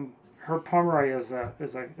Herb Pomeroy as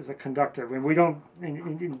a conductor? I mean, we don't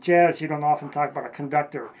in jazz you don't often talk about a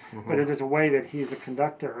conductor, but it is a way that he's a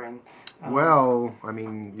conductor. And Well, I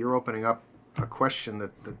mean, you're opening up a question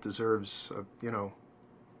that deserves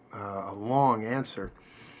a long answer.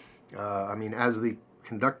 I mean, as the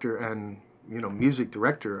conductor and music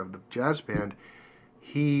director of the jazz band,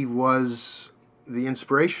 he was the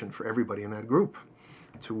inspiration for everybody in that group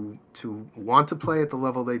to want to play at the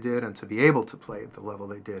level they did and to be able to play at the level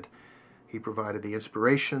they did. He provided the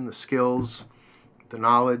inspiration, the skills, the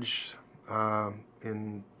knowledge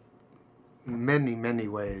in many, many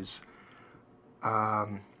ways.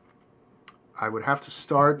 Um, I would have to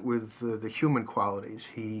start with the human qualities.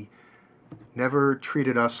 He never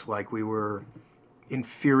treated us like we were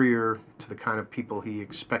inferior to the kind of people he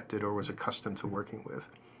expected or was accustomed to working with,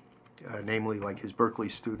 namely like his Berkeley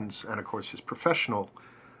students and, of course, his professional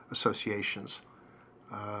associations.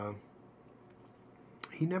 Uh,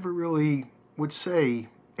 he never really would say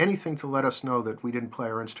anything to let us know that we didn't play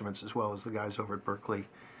our instruments as well as the guys over at Berkeley.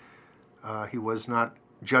 He was not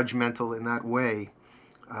judgmental in that way.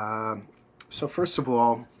 So first of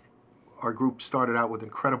all, our group started out with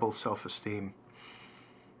incredible self-esteem.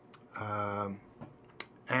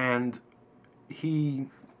 And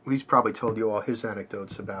he's probably told you all his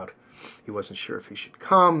anecdotes about he wasn't sure if he should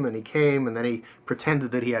come, and he came, and then he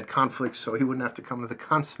pretended that he had conflicts so he wouldn't have to come to the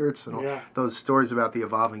concerts, and all those stories about the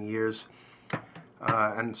evolving years.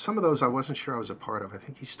 And some of those I wasn't sure I was a part of. I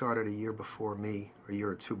think he started a year before me, a year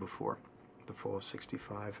or two before, the fall of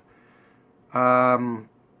 '65. I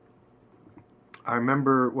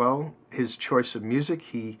remember, well, his choice of music.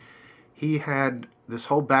 He had this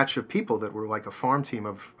whole batch of people that were like a farm team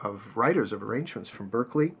of writers of arrangements from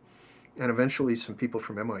Berkeley, and eventually some people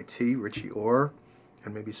from MIT, Richie Orr,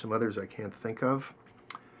 and maybe some others I can't think of.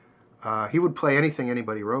 He would play anything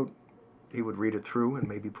anybody wrote. He would read it through and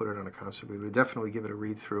maybe put it on a concert, but he would definitely give it a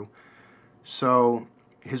read through. So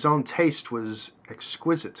his own taste was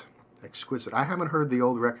exquisite, exquisite. I haven't heard the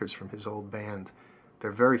old records from his old band.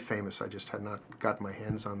 They're very famous. I just had not gotten my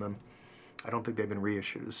hands on them. I don't think they've been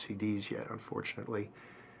reissued as CDs yet, unfortunately.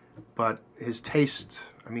 But his taste,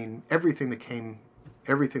 I mean, everything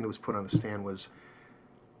that was put on the stand was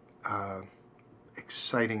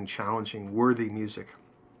exciting, challenging, worthy music,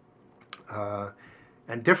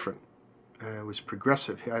 and different. It was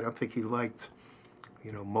progressive. I don't think he liked,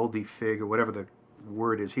 moldy fig or whatever the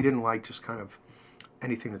word is. He didn't like just kind of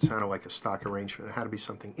anything that sounded like a stock arrangement. It had to be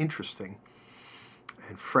something interesting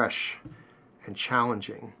and fresh and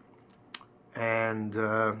challenging. And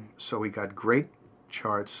so he got great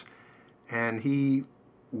charts, and he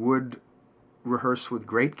would rehearse with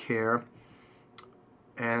great care.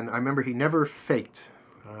 And I remember he never faked.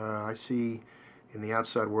 I see in the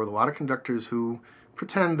outside world a lot of conductors who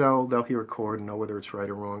pretend they'll hear a chord and know whether it's right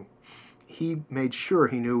or wrong. He made sure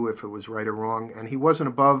he knew if it was right or wrong, and he wasn't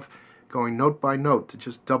above going note by note to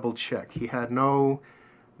just double check. He had no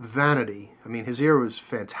vanity. I mean, his ear was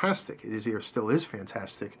fantastic. His ear still is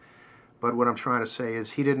fantastic. But what I'm trying to say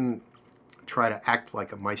is he didn't try to act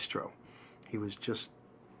like a maestro. He was just,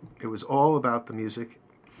 it was all about the music.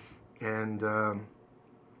 And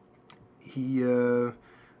it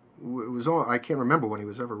was all, I can't remember when he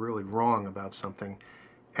was ever really wrong about something.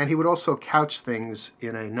 And he would also couch things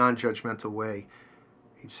in a non-judgmental way.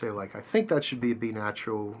 He'd say, like, I think that should be a B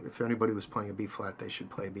natural. If anybody was playing a B flat, they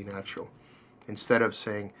should play B natural. Instead of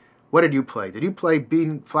saying, what did you play? Did you play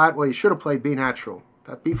B flat? Well, you should have played B natural.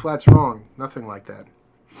 That B flat's wrong. Nothing like that.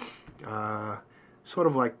 Sort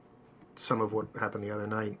of like some of what happened the other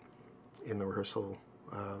night in the rehearsal,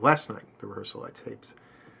 last night, the rehearsal I taped.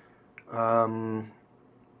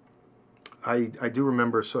 I do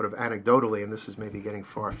remember sort of anecdotally, and this is maybe getting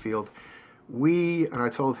far afield, and I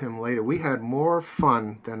told him later, we had more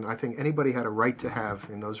fun than I think anybody had a right to have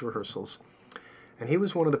in those rehearsals. And he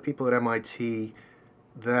was one of the people at MIT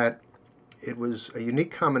that it was a unique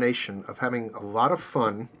combination of having a lot of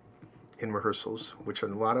fun in rehearsals, which a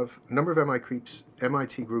number of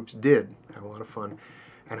MIT groups did have a lot of fun,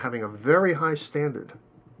 and having a very high standard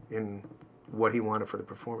in what he wanted for the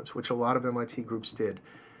performance, which a lot of MIT groups did.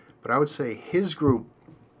 But I would say his group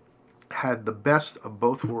had the best of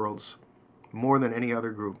both worlds more than any other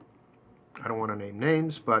group. I don't want to name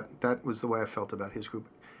names, but that was the way I felt about his group.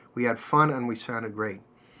 We had fun and we sounded great.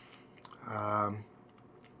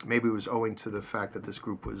 Maybe it was owing to the fact that this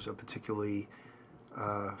group was a particularly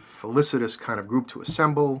felicitous kind of group to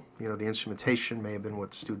assemble. The instrumentation may have been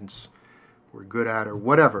what students were good at or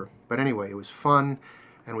whatever. But anyway, it was fun,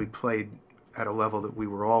 and we played at a level that we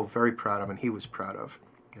were all very proud of, and he was proud of.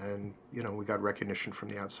 And we got recognition from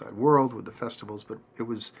the outside world with the festivals, but it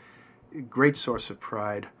was a great source of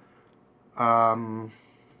pride. I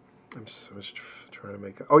was trying to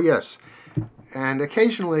make. Oh yes, and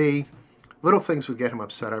occasionally, little things would get him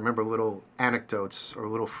upset. I remember little anecdotes or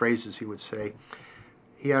little phrases he would say.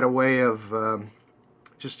 He had a way of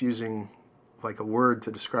just using like a word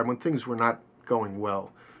to describe when things were not going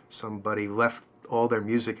well. Somebody left all their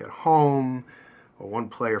music at home, or one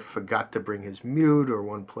player forgot to bring his mute, or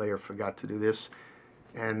one player forgot to do this,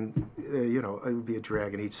 and it would be a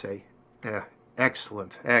drag, and he'd say, "Yeah,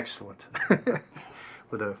 excellent, excellent,"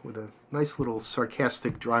 with a nice little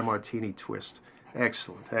sarcastic dry martini twist.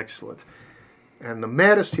 Excellent, excellent. And the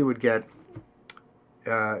maddest he would get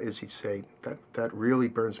is he'd say, that really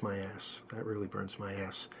burns my ass. That really burns my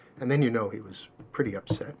ass. And then he was pretty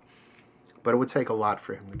upset. But it would take a lot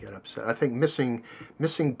for him to get upset. I think missing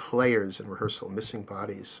players in rehearsal, missing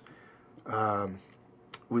bodies,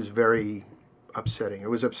 was very upsetting. It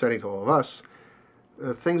was upsetting to all of us.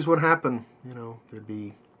 Things would happen. There'd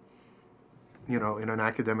be, in an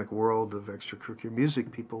academic world of extracurricular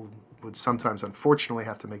music, people would sometimes, unfortunately,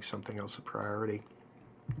 have to make something else a priority.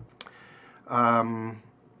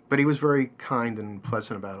 But he was very kind and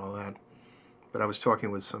pleasant about all that. But I was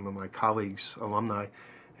talking with some of my colleagues, alumni,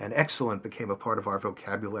 and excellent became a part of our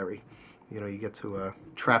vocabulary. You get to a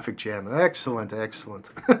traffic jam, excellent, excellent.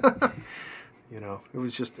 I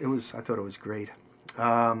thought it was great.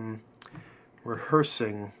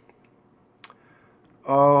 Rehearsing.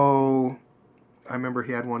 Oh, I remember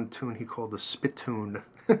he had one tune he called the spittoon.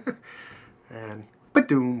 And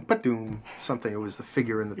ba-doom, ba-doom, something. It was the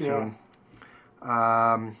figure in the tune.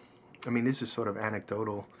 These are sort of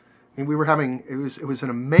anecdotal. We were having, it was an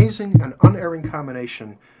amazing and unerring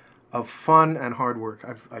combination of fun and hard work.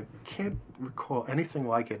 I can't recall anything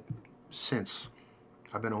like it since.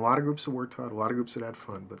 I've been in a lot of groups that worked hard, a lot of groups that had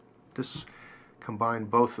fun, but this combined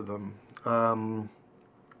both of them.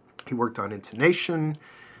 He worked on intonation.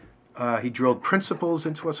 He drilled principles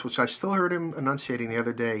into us, which I still heard him enunciating the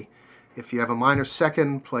other day. If you have a minor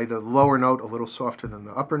second, play the lower note a little softer than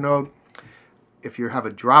the upper note. If you have a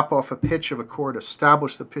drop off a pitch of a chord,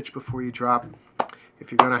 establish the pitch before you drop.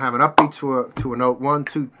 If you're going to have an upbeat to a note 1,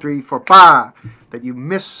 2, 3, 4, ba, that you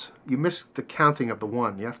miss the counting of the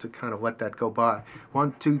 1. You have to kind of let that go by.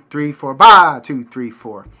 1, 2, 3, 4, ba, 2, 3,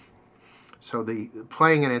 4. So the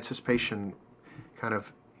playing in anticipation, kind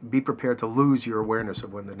of be prepared to lose your awareness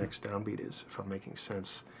of when the next downbeat is, if I'm making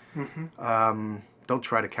sense. Mm-hmm. Don't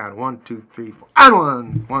try to count 1, 2, 3, 4, and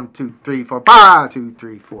 1, 1, 2, 3, 4, ba, 2,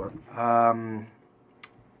 3, 4.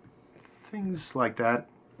 Things like that.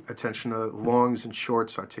 Attention to longs and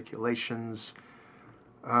shorts, articulations.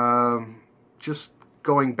 Just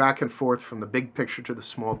going back and forth from the big picture to the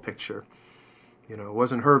small picture. It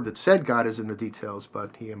wasn't Herb that said God is in the details,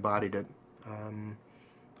 but he embodied it. I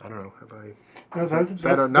don't know. Have I? No, is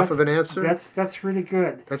that enough of an answer? That's really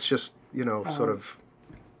good. That's just sort of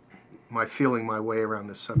my feeling my way around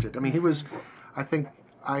this subject. He was. I think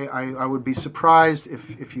I would be surprised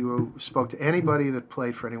if you spoke to anybody that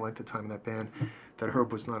played for any length of time in that band, that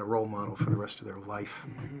Herb was not a role model for the rest of their life.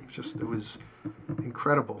 It was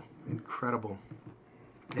incredible.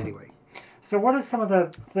 Anyway. So what are some of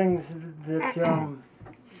the things that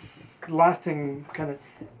lasting kind of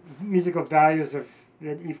musical values that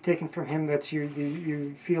you've taken from him that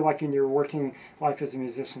you feel like in your working life as a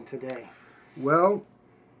musician today? Well,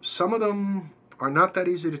 some of them are not that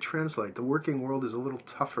easy to translate. The working world is a little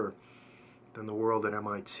tougher than the world at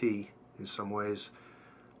MIT in some ways.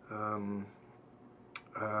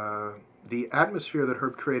 The atmosphere that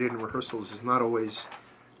Herb created in rehearsals is not always,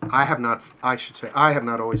 I have not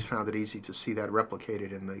always found it easy to see that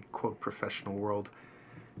replicated in the, quote, professional world.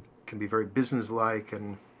 It can be very businesslike,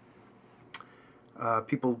 and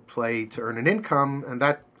people play to earn an income, and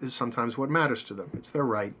that is sometimes what matters to them. It's their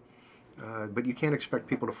right. But you can't expect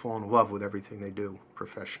people to fall in love with everything they do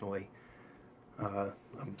professionally.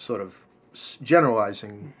 I'm sort of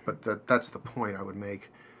generalizing, but that's the point I would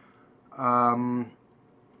make.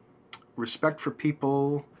 Respect for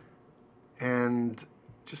people, and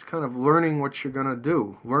just kind of learning what you're gonna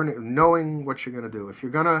do, knowing what you're gonna do. If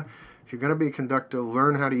you're gonna be a conductor,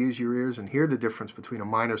 learn how to use your ears and hear the difference between a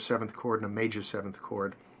minor seventh chord and a major seventh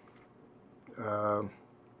chord.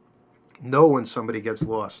 Know when somebody gets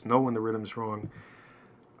lost. Know when the rhythm's wrong.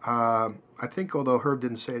 I think, although Herb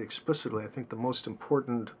didn't say it explicitly, I think the most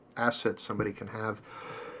important asset somebody can have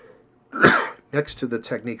next to the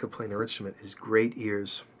technique of playing their instrument is great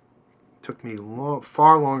ears. It took me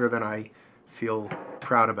far longer than I feel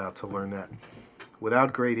proud about to learn that.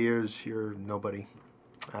 Without great ears, you're nobody.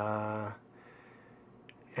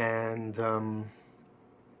 And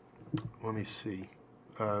let me see,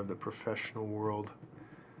 the professional world.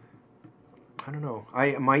 I don't know.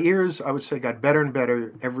 My ears, I would say, got better and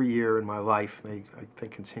better every year in my life. I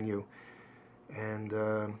think, continue. And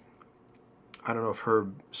I don't know if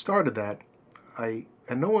Herb started that.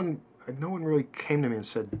 No one really came to me and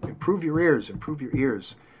said, improve your ears, improve your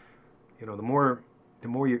ears. You know, the more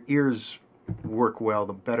your ears work well,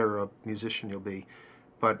 the better a musician you'll be.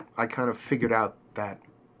 But I kind of figured out that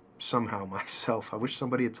somehow myself. I wish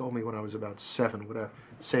somebody had told me when I was about 7. Would have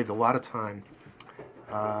saved a lot of time.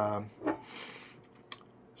 Uh,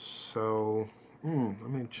 so, let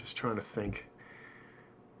me just trying to think.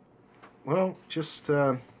 Well, just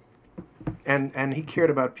and he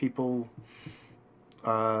cared about people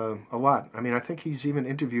a lot. I mean, I think he's even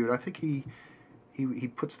interviewed. I think he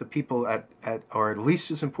puts the people at are at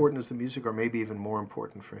least as important as the music, or maybe even more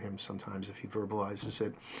important for him sometimes if he verbalizes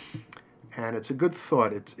it. And it's a good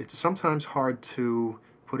thought. It's sometimes hard to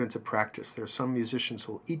put into practice. There are some musicians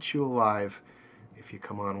who will eat you alive if you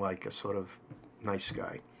come on like a sort of nice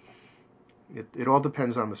guy. It all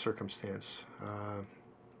depends on the circumstance.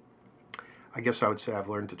 I guess I would say I've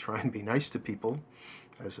learned to try and be nice to people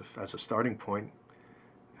as a starting point,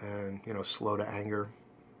 and slow to anger,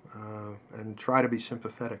 and try to be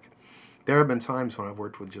sympathetic. There have been times when I've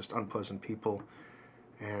worked with just unpleasant people,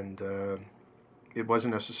 and it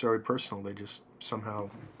wasn't necessarily personal. They just somehow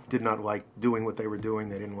did not like doing what they were doing.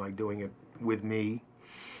 They didn't like doing it with me,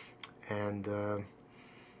 and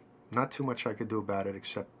not too much I could do about it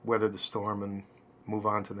except weather the storm and move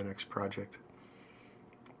on to the next project.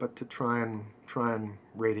 But to try and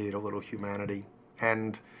radiate a little humanity,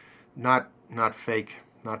 and not fake,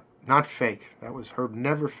 not fake. That was Herb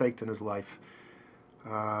never faked in his life.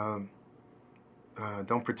 Don't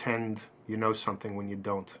pretend you know something when you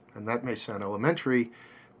don't. And that may sound elementary,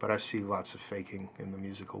 but I see lots of faking in the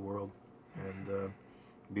musical world, and it'd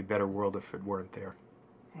be a better world if it weren't there.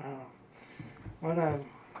 Wow, what a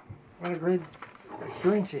great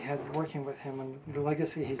experience you had working with him, and the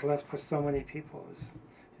legacy he's left with so many people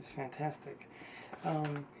is fantastic.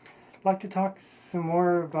 I'd like to talk some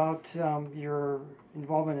more about your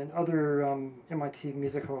involvement in other MIT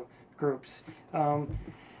musical groups.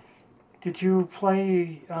 Did you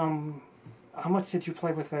play? How much did you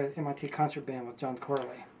play with the MIT concert band with John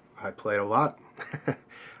Corley? I played a lot.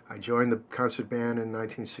 I joined the concert band in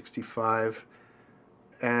 1965,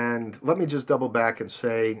 and let me just double back and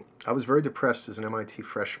say I was very depressed as an MIT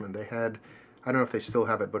freshman. They had, I don't know if they still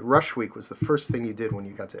have it, but Rush Week was the first thing you did when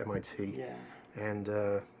you got to MIT. Yeah. And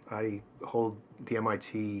I hold the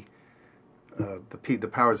MIT, the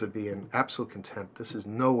powers that be, in absolute contempt. This is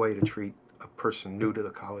no way to treat a person new to the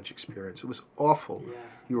college experience. It was awful. Yeah.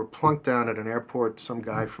 You were plunked down at an airport. Some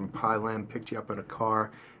guy from Pyland picked you up in a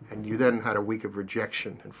car, and you then had a week of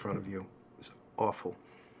rejection in front of you. It was awful.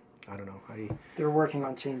 I don't know. They're working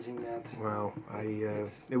on changing that. Well,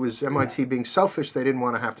 it was MIT being selfish. They didn't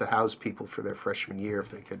want to house people for their freshman year if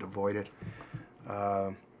they could avoid it.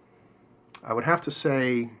 I would have to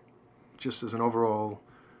say, just as an overall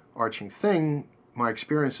arching thing, my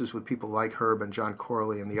experiences with people like Herb and John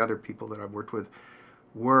Corley and the other people that I've worked with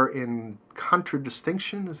were in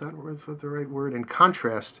contradistinction, is that the right word? In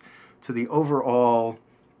contrast to the overall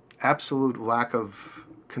absolute lack of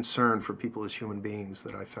concern for people as human beings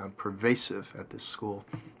that I found pervasive at this school.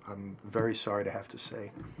 I'm very sorry to have to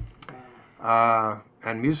say.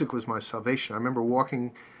 And music was my salvation. I remember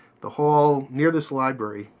walking the hall near this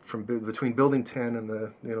library from between Building 10 and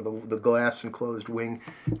the glass enclosed wing.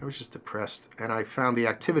 I was just depressed, and I found the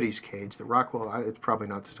activities cage, the Rockwell. It's probably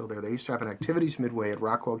not still there. They used to have an activities midway at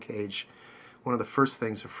Rockwell Cage, one of the first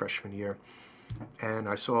things of freshman year. And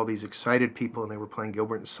I saw all these excited people, and they were playing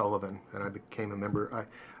Gilbert and Sullivan, and I became a member.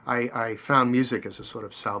 I found music as a sort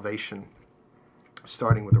of salvation,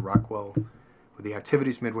 starting with the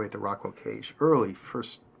activities midway at the Rockwell Cage,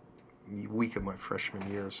 first week of my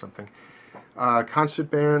freshman year or something. Concert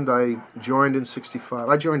band, I joined in '65.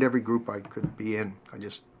 I joined every group I could be in. I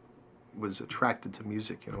just was attracted to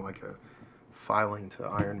music, like a filing to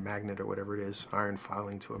iron magnet or whatever it is, iron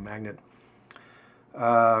filing to a magnet.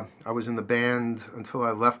 I was in the band until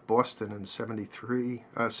I left Boston in spring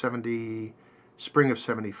of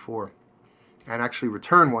 '74, and actually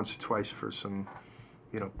returned once or twice for some,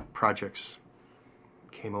 projects.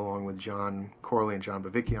 Came along with John Corley and John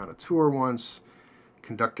Bavicki on a tour once,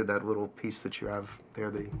 conducted that little piece that you have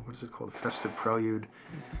there, what is it called, the Festive Prelude,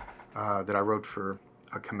 that I wrote for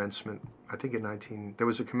a commencement. I think there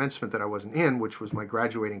was a commencement that I wasn't in, which was my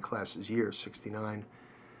graduating class's year, '69,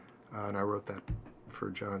 and I wrote that for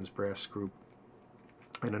John's brass group,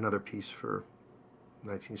 and another piece for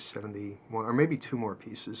 1971, or maybe two more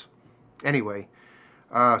pieces. Anyway,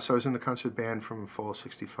 so I was in the concert band from fall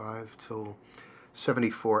 '65 till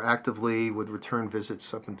 '74, actively with return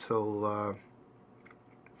visits up until,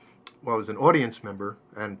 I was an audience member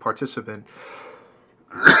and participant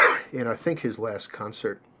in, I think, his last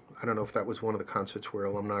concert. I don't know if that was one of the concerts where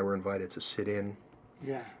alumni were invited to sit in,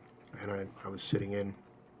 Yeah, and I was sitting in.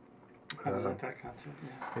 I was at that concert.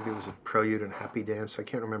 Yeah. Maybe it was a Prelude and Happy Dance. I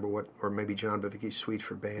can't remember what, or maybe John Bavicki's Suite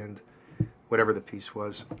for Band, whatever the piece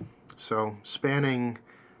was. So spanning,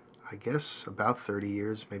 I guess, about 30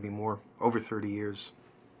 years, maybe more, over 30 years,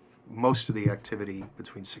 most of the activity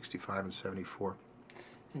between '65 and '74.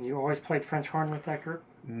 And you always played French horn with that group?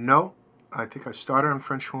 No, I think I started on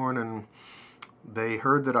French horn, and they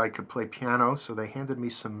heard that I could play piano, so they handed me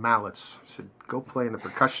some mallets. Said, "Go play in the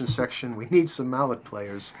percussion section. We need some mallet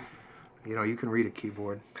players. You know, you can read a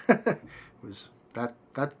keyboard." It was that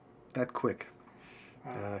quick.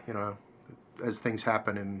 You know, as things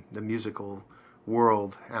happen in the musical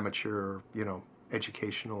world, amateur, you know,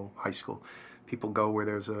 educational, high school, people go where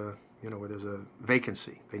there's a, you know, where there's a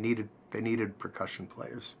vacancy. They needed percussion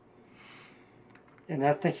players. And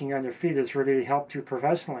that thinking on your feet has really helped you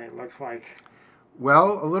professionally, it looks like.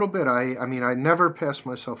 Well, a little bit. I mean, I never passed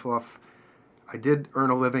myself off. I did earn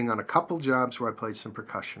a living on a couple jobs where I played some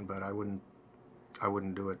percussion, but I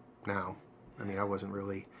wouldn't do it now. I mean, I wasn't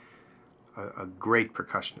really a great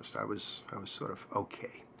percussionist. I was sort of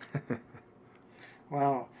okay.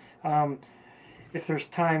 Well, if there's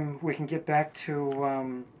time, we can get back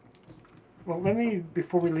to. Well, let me,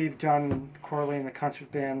 before we leave John Corley and the concert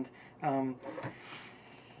band.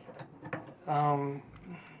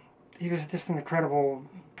 He was just an incredible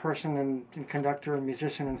person and conductor and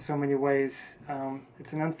musician in so many ways.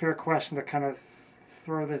 It's an unfair question to kind of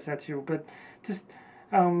throw this at you, but just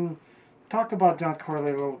talk about John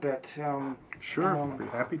Corley a little bit. Sure, I'd be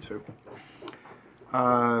happy to.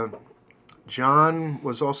 John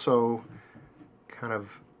was also kind of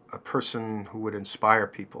a person who would inspire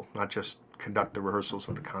people, not just conduct the rehearsals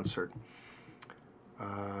of the concert.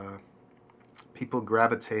 People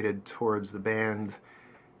gravitated towards the band,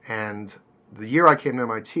 and the year I came to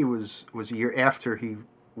MIT was a year after he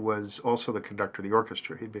was also the conductor of the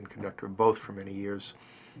orchestra. He'd been conductor of both for many years,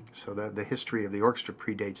 so the history of the orchestra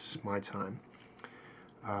predates my time.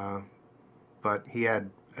 But he had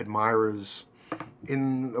admirers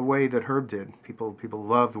in a way that Herb did. People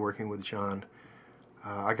loved working with John.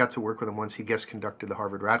 I got to work with him once. He guest conducted the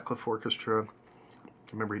Harvard Radcliffe Orchestra.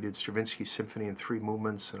 I remember he did Stravinsky Symphony in 3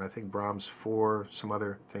 movements, and I think Brahms 4, some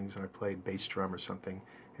other things, and I played bass drum or something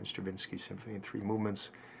in Stravinsky Symphony in 3 movements,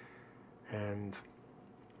 and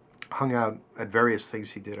hung out at various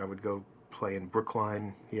things he did. I would go play in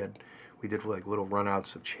Brookline. We did like little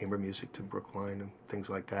runouts of chamber music to Brookline and things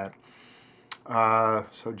like that.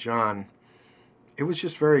 So John, it was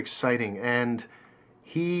just very exciting, and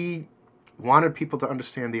he wanted people to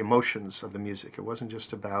understand the emotions of the music. It wasn't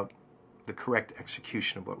just about the correct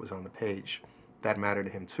execution of what was on the page. That mattered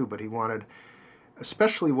to him too, but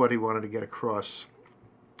especially what he wanted to get across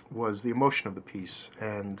was the emotion of the piece.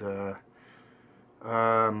 And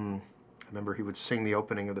I remember he would sing the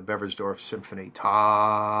opening of the Beversdorf Symphony,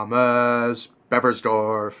 Thomas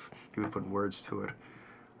Beversdorf. He would put words to it.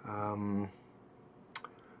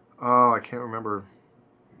 I can't remember,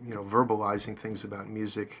 verbalizing things about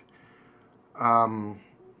music.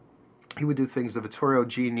 He would do things, the Vittorio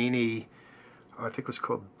Giannini, I think it was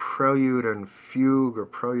called Prelude and Fugue or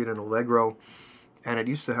Prelude and Allegro, and it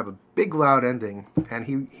used to have a big loud ending, and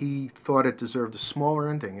he thought it deserved a smaller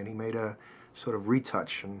ending, and he made a sort of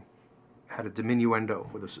retouch and had a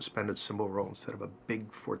diminuendo with a suspended cymbal roll instead of a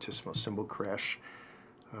big fortissimo cymbal crash.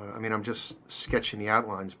 I'm just sketching the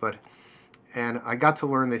outlines, and I got to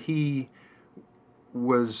learn that he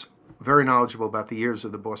was very knowledgeable about the years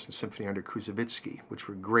of the Boston Symphony under Koussevitzky, which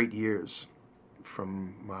were great years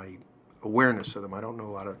from my awareness of them. I don't know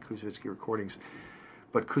a lot of Koussevitzky recordings,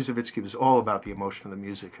 but Koussevitzky was all about the emotion of the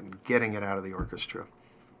music and getting it out of the orchestra.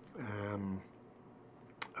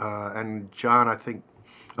 And John, I think,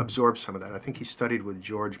 absorbed some of that. I think he studied with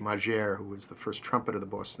George Mager, who was the first trumpet of the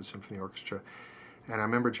Boston Symphony Orchestra. And I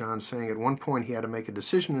remember John saying at one point he had to make a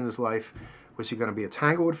decision in his life. Was he going to be a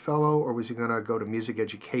Tanglewood Fellow, or was he going to go to music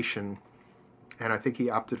education? And I think he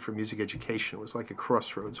opted for music education. It was like a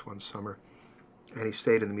crossroads one summer, and he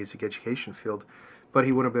stayed in the music education field. But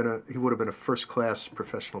he would have been a first-class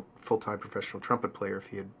full-time professional trumpet player if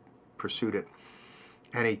he had pursued it.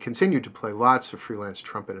 And he continued to play lots of freelance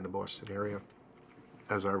trumpet in the Boston area,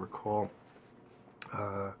 as I recall.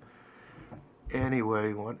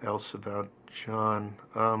 Anyway, what else about John?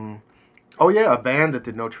 Oh yeah, a band that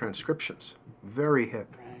did no transcriptions. Very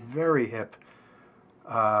hip, Right. very hip,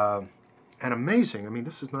 uh, and amazing. I mean,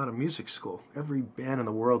 this is not a music school. Every band in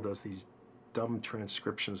the world does these dumb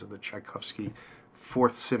transcriptions of the Tchaikovsky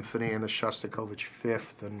Fourth Symphony and the Shostakovich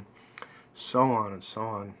Fifth, and so on and so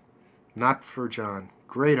on. Not for John.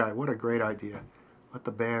 What a great idea. Let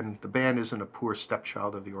the band. The band isn't a poor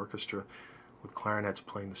stepchild of the orchestra, with clarinets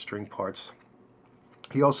playing the string parts.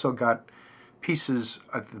 He also got pieces.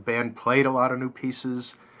 The band played a lot of new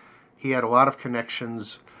pieces. He had a lot of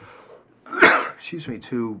connections, excuse me,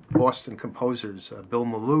 to Boston composers. Bill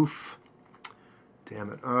Maloof,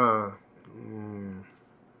 damn it,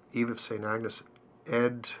 Eve of St. Agnes,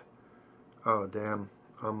 Ed, oh damn,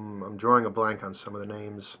 I'm drawing a blank on some of the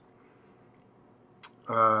names.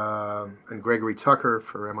 And Gregory Tucker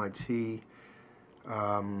for MIT.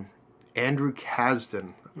 Andrew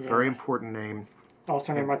Kasdan, a very Yeah. important name.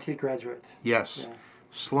 Also an And- MIT graduate. Yes, Yeah.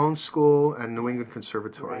 Sloan School and New England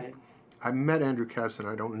Conservatory. Right. I met Andrew Kasdan.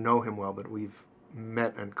 I don't know him well, but we've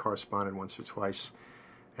met and corresponded once or twice.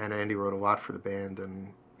 And Andy wrote a lot for the band,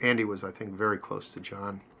 and Andy was, I think, very close to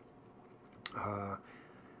John.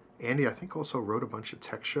 Andy, I think, also wrote a bunch of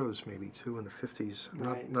tech shows, maybe too, in the 50s. I'm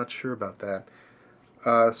Right. not sure about that.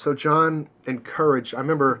 So John encouraged. I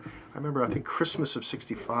remember. I think Christmas of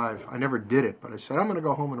 '65. I never did it, but I said I'm going to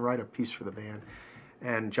go home and write a piece for the band.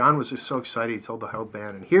 And John was just so excited. He told the whole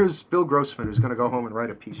band, and here's Bill Grossman, who's going to go home and write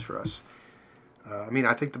a piece for us. I mean,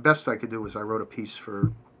 I think the best I could do was I wrote a piece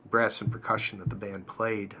for brass and percussion that the band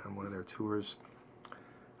played on one of their tours.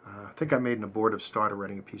 I think I made an abortive start of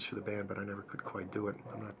writing a piece for the band, but I never could quite do it.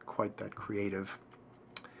 I'm not quite that creative.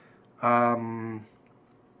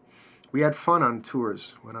 We had fun on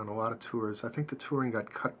tours. Went on a lot of tours. I think the touring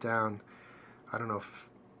got cut down. I don't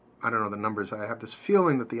know the numbers. I have this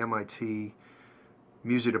feeling that the MIT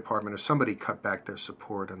music department or somebody cut back their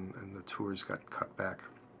support, and the tours got cut back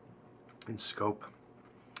in scope.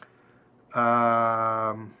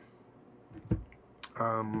 Let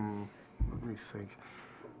me think.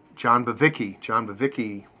 John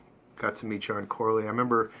Bavicki got to meet John Corley. I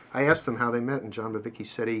remember I asked him how they met, and John Bavicki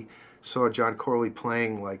said he saw John Corley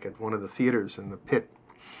playing like at one of the theaters in the pit,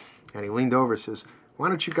 and he leaned over and says, "Why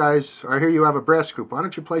don't you guys, I hear you have a brass group, why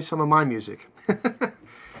don't you play some of my music?"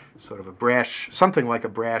 Sort of a brash, something like a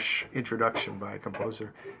brash introduction by a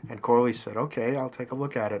composer. And Corley said, "Okay, I'll take a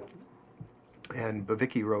look at it." And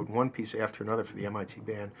Bavicki wrote one piece after another for the MIT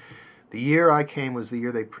band. The year I came was the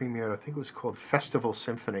year they premiered, I think it was called Festival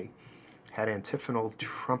Symphony. Had antiphonal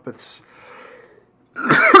trumpets.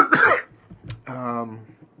 And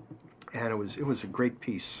it was a great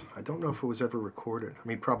piece. I don't know if it was ever recorded. I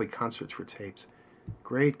mean, probably concerts were taped.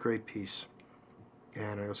 Great piece.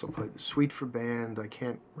 And I also played the suite for band. I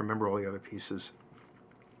can't remember all the other pieces.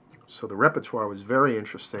 So the repertoire was very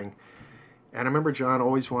interesting. And I remember John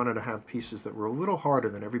always wanted to have pieces that were a little harder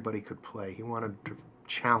than everybody could play. He wanted to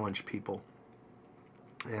challenge people.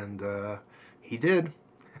 And he did.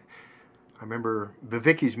 I remember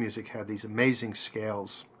Bavicki's music had these amazing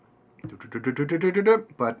scales.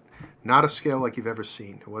 But not a scale like you've ever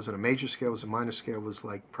seen. It wasn't a major scale, it was a minor scale. It was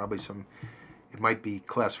like probably it might be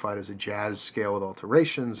classified as a jazz scale with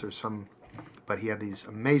alterations or some, but he had these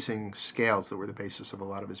amazing scales that were the basis of a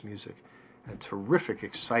lot of his music. And terrific,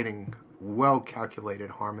 exciting, well-calculated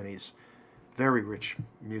harmonies. Very rich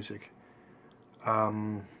music.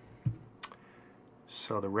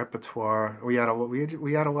 So the repertoire, we had a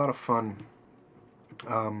lot of fun.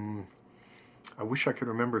 I wish I could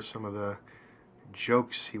remember some of the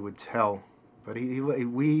jokes he would tell, but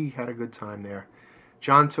we had a good time there.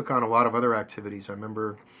 John took on a lot of other activities. I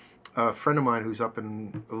remember a friend of mine lives up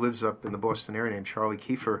in the Boston area named Charlie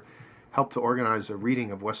Kiefer helped to organize a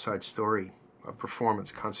reading of West Side Story, a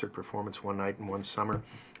concert performance one night in one summer,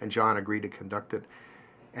 and John agreed to conduct it.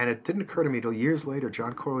 And it didn't occur to me till years later,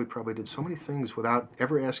 John Corley probably did so many things without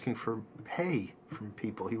ever asking for pay from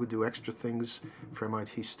people. He would do extra things for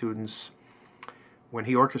MIT students. When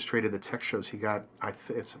he orchestrated the tech shows, he got,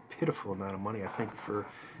 it's a pitiful amount of money. I think for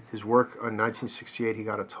his work on 1968, he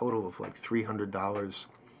got a total of like $300,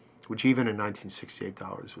 which even in 1968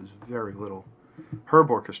 dollars was very little. Herb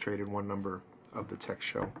orchestrated one number of the tech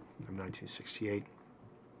show in 1968,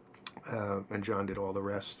 and John did all the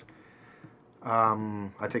rest.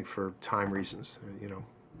 I think for time reasons,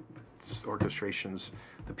 orchestrations,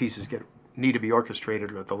 the pieces need to be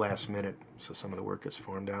orchestrated at the last minute, so some of the work gets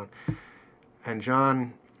farmed down. And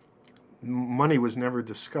John, money was never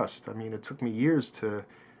discussed. I mean, it took me years to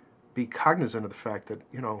be cognizant of the fact that,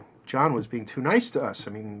 John was being too nice to us.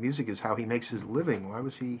 I mean, music is how he makes his living. Why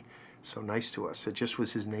was he so nice to us? It just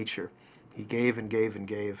was his nature. He gave and gave and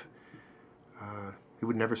gave. He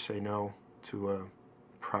would never say no. to a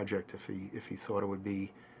project if he thought it would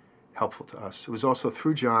be helpful to us. It was also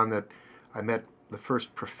through John that I met the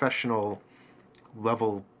first professional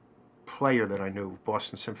level player that I knew,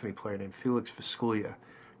 Boston Symphony player named Felix Visculia.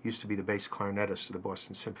 Used to be the bass clarinetist of the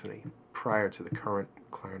Boston Symphony prior to the current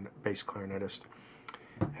bass clarinetist.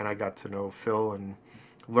 And I got to know Phil and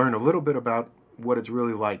learn a little bit about what it's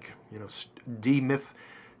really like, you know,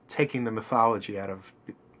 taking the mythology out of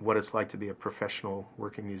what it's like to be a professional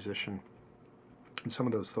working musician. And some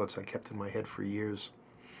of those thoughts I kept in my head for years.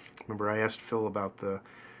 Remember, I asked Phil about the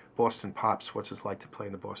Boston Pops, what's it like to play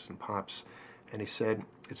in the Boston Pops? And he said,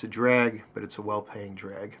 it's a drag, but it's a well-paying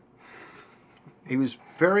drag. He was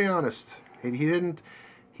very honest. He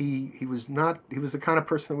was the kind of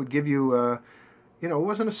person that would give you, you know, it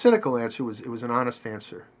wasn't a cynical answer, it was an honest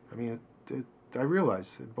answer. I mean, I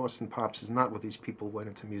realized that Boston Pops is not what these people went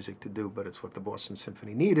into music to do, but it's what the Boston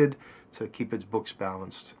Symphony needed to keep its books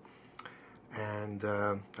balanced. And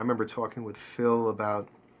I remember talking with Phil about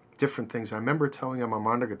different things. I remember telling him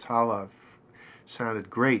Armando Gatala sounded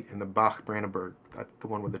great in the Bach Brandenburg, the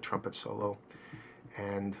one with the trumpet solo.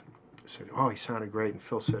 And I said, oh, he sounded great. And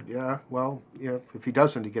Phil said, yeah, well, yeah, if he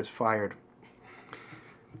doesn't, he gets fired.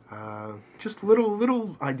 Just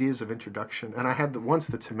little ideas of introduction. And I had once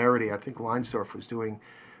the temerity, I think Leinsdorf was doing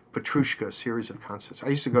Petrushka, a series of concerts. I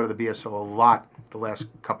used to go to the BSO a lot the last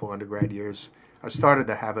couple undergrad years. I started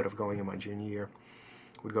the habit of going in my junior year.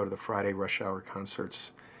 We'd go to the Friday rush hour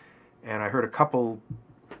concerts. And I heard a couple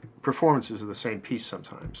performances of the same piece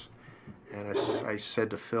sometimes. And I said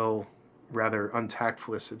to Phil, rather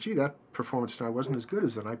untactfully, I said, gee, that performance tonight wasn't as good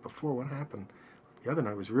as the night before. What happened? The other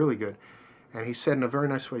night was really good. And he said in a very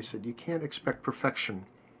nice way, he said, you can't expect perfection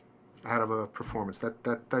out of a performance.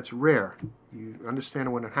 That's rare. You understand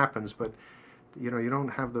it when it happens, but you know, you don't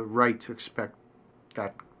have the right to expect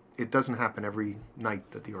that. It doesn't happen every night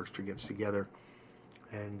that the orchestra gets together.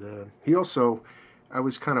 And he also, I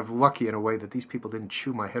was kind of lucky in a way that these people didn't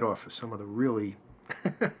chew my head off with some of the really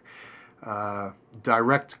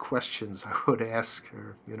direct questions I would ask,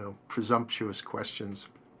 or, you know, presumptuous questions.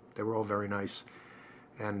 They were all very nice.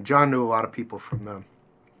 And John knew a lot of people from the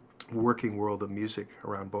working world of music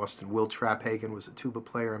around Boston. Will Traphagen was a tuba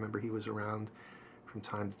player. I remember he was around from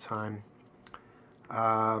time to time.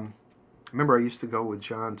 I remember I used to go with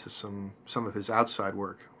John to some of his outside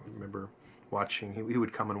work. I remember watching, he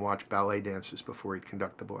would come and watch ballet dancers before he'd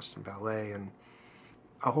conduct the Boston Ballet, and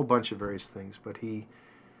a whole bunch of various things. But he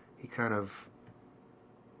kind of,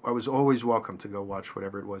 I was always welcome to go watch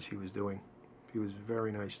whatever it was he was doing. He was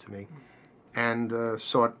very nice to me. And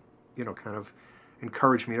sought, you know, kind of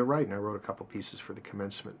encouraged me to write. And I wrote a couple pieces for the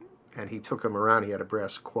commencement. And he took them around. He had a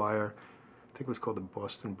brass choir. I think it was called the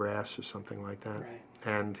Boston Brass or something like that. Right.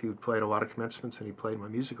 And he played a lot of commencements, and he played my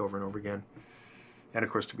music over and over again. And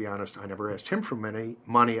of course, to be honest, I never asked him for money.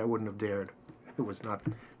 I wouldn't have dared. It was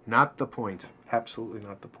not the point. Absolutely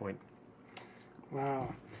not the point.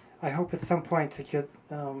 Wow. I hope at some point to get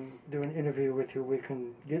do an interview with you, we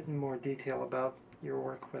can get in more detail about your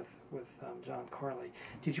work with John Corley.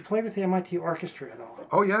 Did you play with the MIT Orchestra at all?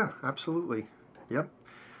 Oh yeah, absolutely. Yep.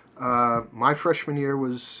 My freshman year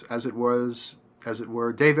was, as it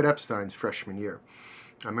were, David Epstein's freshman year.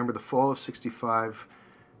 I remember the fall of '65.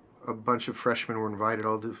 A bunch of freshmen were invited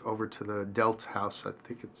over to the Delt House. I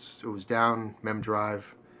think it was down Mem Drive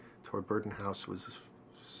toward Burton House. It was this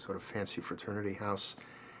sort of fancy fraternity house.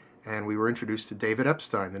 And we were introduced to David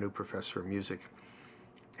Epstein, the new professor of music.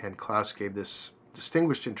 And Klaus gave this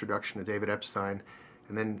distinguished introduction to David Epstein,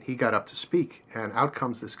 and then he got up to speak, and out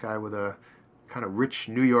comes this guy with a kind of rich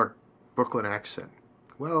New York, Brooklyn accent.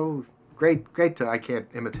 Well, great, I can't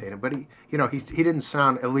imitate him, but he didn't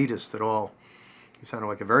sound elitist at all. He sounded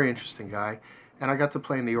like a very interesting guy, and I got to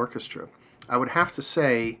play in the orchestra. I would have to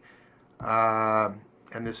say, and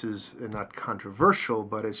this is not controversial,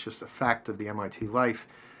 but it's just a fact of the MIT life,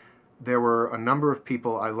 there were a number of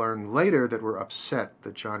people I learned later that were upset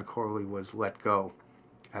that John Corley was let go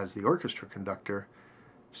as the orchestra conductor.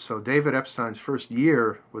 So David Epstein's first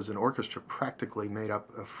year was an orchestra practically made up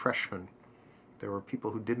of freshmen. There were people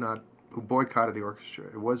who boycotted the orchestra.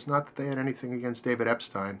 It was not that they had anything against David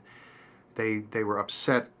Epstein. They were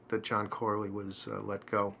upset that John Corley was let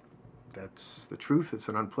go. That's the truth. It's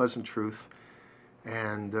an unpleasant truth.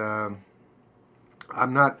 And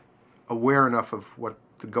I'm not aware enough of what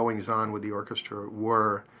the goings-on with the orchestra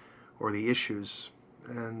were, or the issues,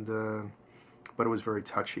 but it was very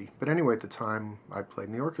touchy. But anyway, at the time I played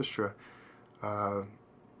in the orchestra, I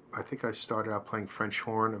think I started out playing French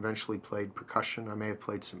horn, eventually played percussion. I may have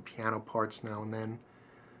played some piano parts now and then.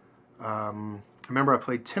 I remember I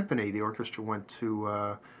played timpani. The orchestra went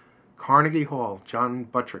to Carnegie Hall. John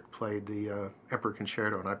Buttrick played the Emperor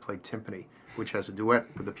Concerto, and I played timpani, which has a duet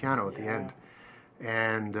with the piano at the end.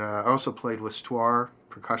 And I also played l'histoire,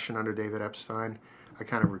 percussion under David Epstein. I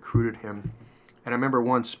kind of recruited him. And I remember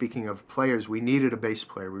once, speaking of players, we needed a bass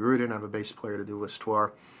player. We really didn't have a bass player to do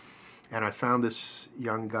l'histoire. And I found this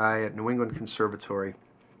young guy at New England Conservatory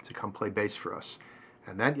to come play bass for us.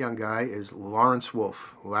 And that young guy is Lawrence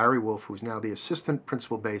Wolf, Larry Wolf, who's now the assistant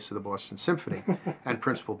principal bass of the Boston Symphony and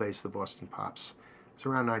principal bass of the Boston Pops. It was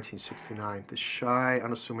around 1969. The shy,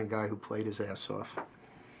 unassuming guy who played his ass off.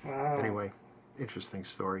 Wow. Anyway, interesting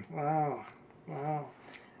story. Wow. Wow.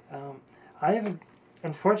 I haven't,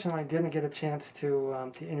 unfortunately, didn't get a chance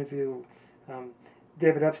to interview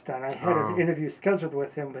David Epstein. I had an interview scheduled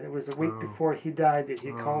with him, but it was a week before he died that he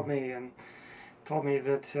called me and told me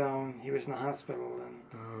that he was in the hospital.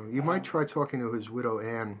 And you might try talking to his widow,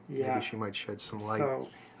 Anne. Yeah. Maybe she might shed some light. So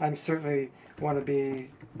I'm certainly want to be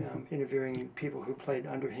interviewing people who played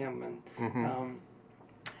under him,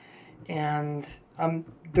 and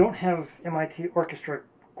don't have MIT orchestra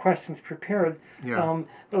questions prepared. Yeah.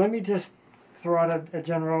 But let me just throw out a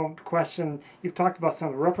general question. You've talked about some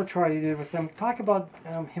of the repertoire you did with him. Talk about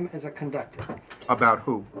him as a conductor. About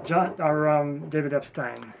who? David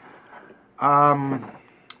Epstein.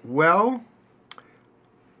 Well,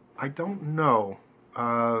 I don't know.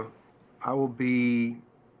 I will be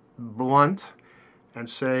blunt and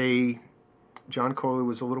say John Coley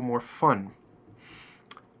was a little more fun.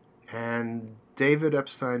 And David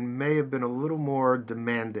Epstein may have been a little more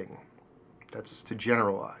demanding. That's to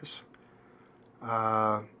generalize.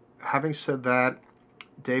 Having said that,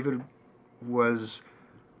 David was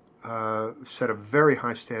set a very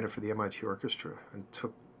high standard for the MIT orchestra and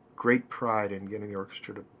took great pride in getting the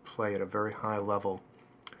orchestra to play at a very high level.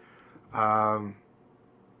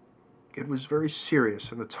 It was very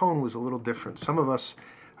serious, and the tone was a little different. Some of us,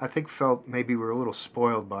 I think, felt maybe we were a little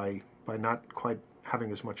spoiled by not quite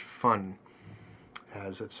having as much fun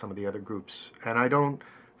as at some of the other groups. And I don't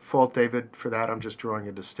fault David for that. I'm just drawing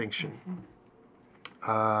a distinction.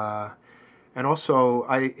 And also,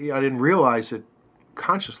 I didn't realize it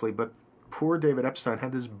consciously, but poor David Epstein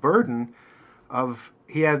had this burden of,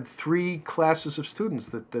 he had 3 classes of students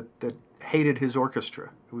that hated his orchestra.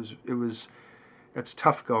 It's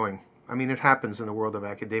tough going. I mean, it happens in the world of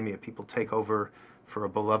academia. People take over for a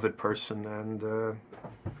beloved person, and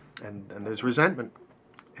there's resentment.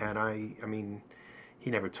 And I mean, he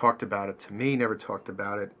never talked about it to me, never talked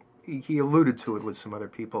about it. He alluded to it with some other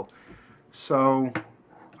people. So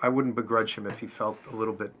I wouldn't begrudge him if he felt a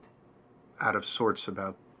little bit out of sorts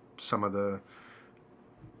about some of the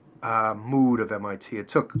mood of MIT. It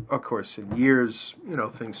took, of course, in years,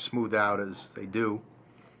 things smooth out as they do.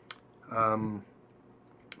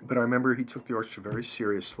 But I remember he took the orchestra very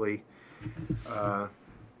seriously,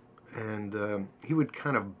 and he would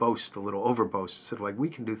kind of boast a little, overboast, said, like, we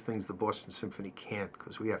can do things the Boston Symphony can't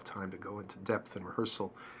because we have time to go into depth and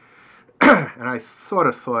rehearsal. And I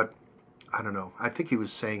thought, I don't know, I think he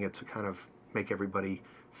was saying it to kind of make everybody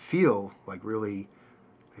feel like really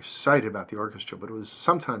excited about the orchestra, but it was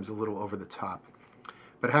sometimes a little over the top.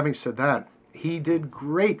 But having said that, he did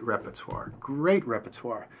great repertoire.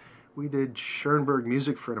 We did Schoenberg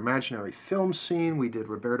music for an imaginary film scene. We did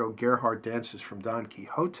Roberto Gerhardt dances from Don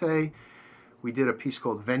Quixote. We did a piece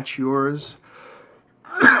called Ventures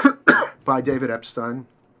by David Epstein.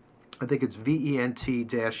 I think it's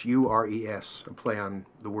Vent-Ures, a play on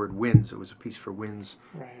the word winds. It was a piece for winds,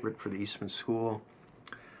 written for the Eastman School.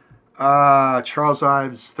 Charles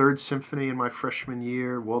Ives' Third Symphony in my freshman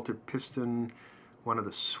year. Walter Piston, one of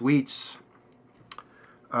the suites.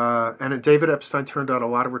 And David Epstein turned out a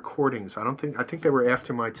lot of recordings. I think they were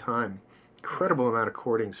after my time. Incredible amount of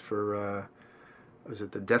recordings for, was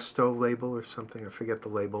it the Desto label or something? I forget the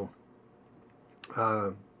label.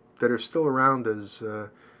 That are still around as,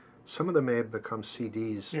 some of them may have become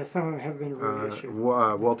CDs. Yeah, some of them have been reissued.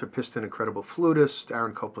 Walter Piston, Incredible Flutist,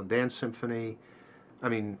 Aaron Copland Dance Symphony. I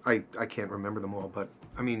mean, I can't remember them all, but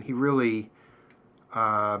I mean, he really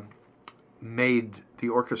made the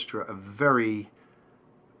orchestra a very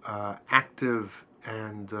active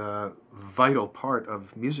and vital part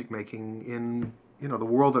of music making in the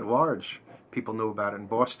world at large. People knew about it in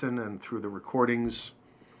Boston, and through the recordings,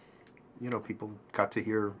 people got to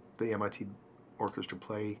hear the MIT orchestra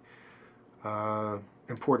play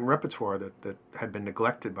important repertoire that had been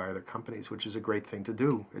neglected by other companies, which is a great thing to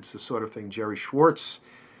do. It's the sort of thing Gerard Schwartz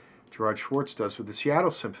does with the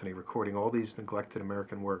Seattle Symphony, recording all these neglected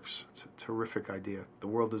American works. It's a terrific idea. The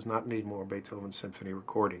world does not need more Beethoven Symphony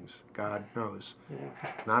recordings. God knows.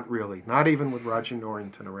 Yeah. Not really. Not even with Roger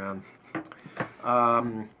Norrington around.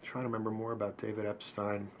 Trying to remember more about David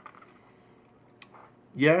Epstein.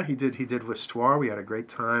 Yeah, he did. He did l'histoire. We had a great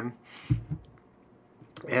time,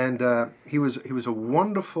 and he was a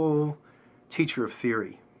wonderful teacher of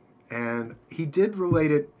theory, and he did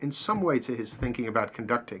relate it in some way to his thinking about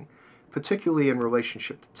conducting, particularly in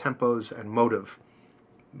relationship to tempos and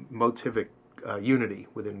motivic unity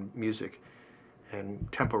within music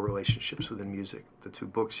and tempo relationships within music. The two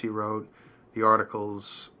books he wrote, the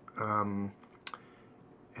articles, um,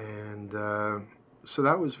 and so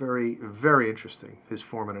that was very, very interesting. His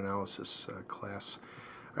form and analysis class.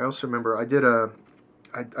 I also remember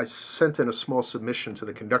I sent in a small submission to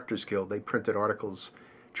the Conductors Guild. They printed articles,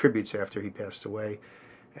 tributes after he passed away.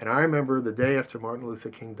 And I remember the day after Martin Luther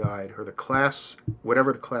King died, or the class,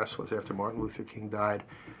 whatever the class was after Martin Luther King died,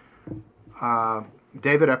 uh,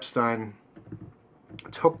 David Epstein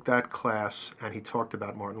took that class and he talked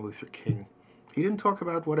about Martin Luther King. He didn't talk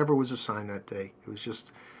about whatever was assigned that day. It was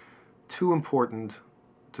just too important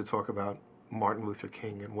to talk about Martin Luther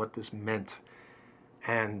King and what this meant.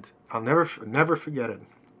 And I'll never forget it.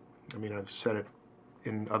 I mean, I've said it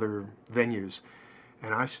in other venues,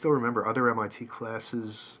 and I still remember other MIT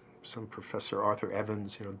classes. Some Professor Arthur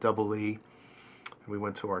Evans, double E, and we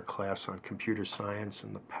went to our class on computer science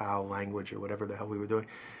and the PAL language or whatever the hell we were doing.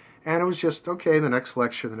 And it was just, okay, the next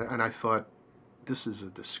lecture, and I thought, this is a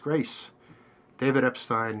disgrace. David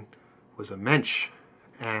Epstein was a mensch,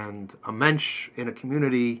 and a mensch in a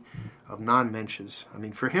community of non-mensches. I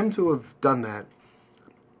mean, for him to have done that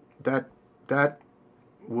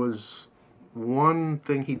was one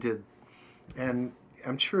thing he did, and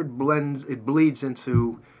I'm sure it bleeds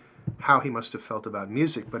into how he must have felt about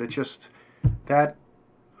music. But it just that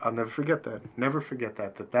I'll never forget that. Never forget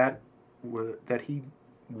that he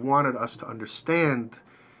wanted us to understand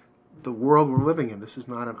the world we're living in. This is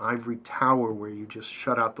not an ivory tower where you just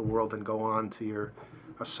shut out the world and go on to your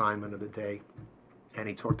assignment of the day. And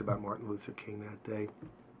he talked about Martin Luther King that day,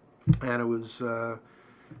 and it was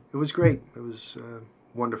great. It was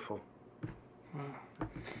wonderful.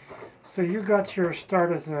 So you got your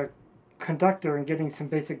start as a conductor and getting some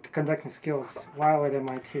basic conducting skills while at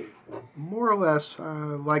MIT. More or less,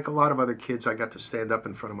 like a lot of other kids, I got to stand up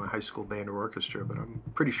in front of my high school band or orchestra, but I'm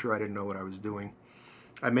pretty sure I didn't know what I was doing.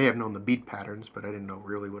 I may have known the beat patterns, but I didn't know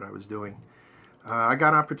really what I was doing. I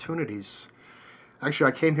got opportunities. Actually,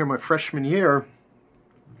 I came here my freshman year,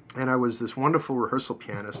 and I was this wonderful rehearsal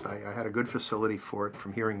pianist. I had a good facility for it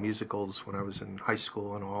from hearing musicals when I was in high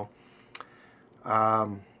school and all.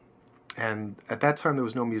 And at that time, there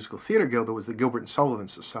was no musical theater guild. There was the Gilbert and Sullivan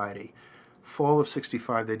Society. Fall of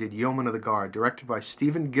 '65, they did Yeoman of the Guard, directed by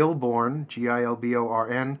Stephen Gilborn,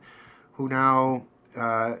 Gilborn, who now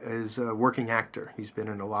is a working actor. He's been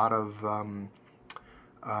in a lot of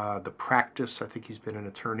The Practice. I think he's been an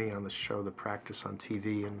attorney on the show The Practice on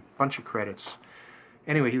TV, and a bunch of credits.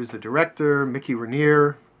 Anyway, he was the director. Mickey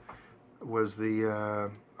Rainier was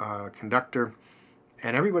the conductor.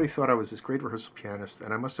 And everybody thought I was this great rehearsal pianist,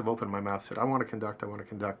 and I must have opened my mouth, said, I want to conduct, I want to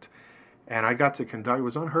conduct. And I got to conduct. It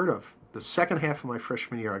was unheard of. The second half of my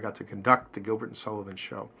freshman year, I got to conduct the Gilbert and Sullivan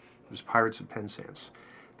show. It was Pirates of Penzance.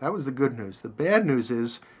 That was the good news. The bad news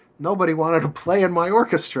is nobody wanted to play in my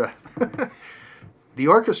orchestra. The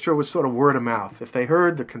orchestra was sort of word of mouth. If they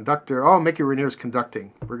heard the conductor, oh, Mickey Rainier's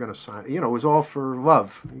conducting, we're going to sign. It was all for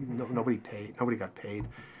love. Nobody paid. Nobody got paid.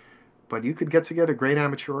 But you could get together great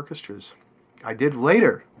amateur orchestras. I did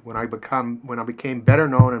later when I became better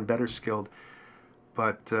known and better skilled.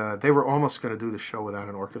 But they were almost going to do the show without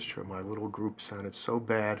an orchestra. My little group sounded so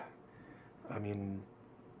bad. I mean,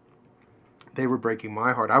 they were breaking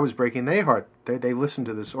my heart. I was breaking their heart. They listened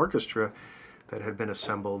to this orchestra that had been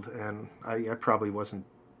assembled, and I probably wasn't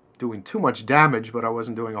doing too much damage, but I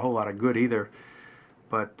wasn't doing a whole lot of good either.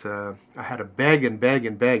 But I had to beg and beg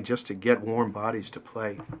and beg just to get warm bodies to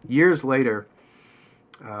play. Years later,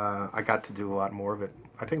 I got to do a lot more of it.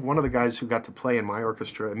 I think one of the guys who got to play in my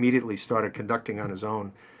orchestra immediately started conducting on his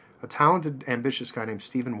own. A talented, ambitious guy named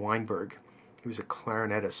Stephen Weinberg. He was a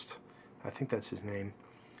clarinetist. I think that's his name.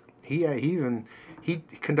 He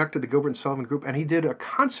conducted the Gilbert and Sullivan group, and he did a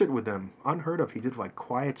concert with them, unheard of. He did like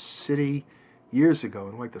Quiet City years ago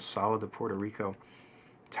in like the Salad of Puerto Rico.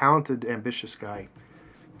 Talented, ambitious guy.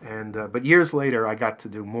 And but years later, I got to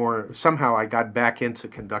do more. Somehow, I got back into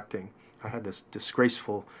conducting. I had this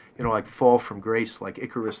disgraceful, like fall from grace, like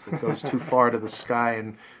Icarus that goes too far to the sky,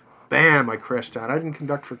 and bam, I crashed down. I didn't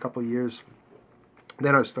conduct for a couple of years.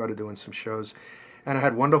 Then I started doing some shows, and I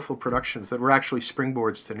had wonderful productions that were actually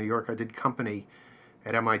springboards to New York. I did Company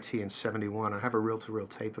at MIT in '71. I have a reel-to-reel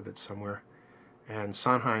tape of it somewhere. And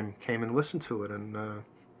Sondheim came and listened to it and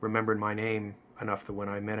remembered my name enough that when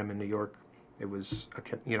I met him in New York, it was,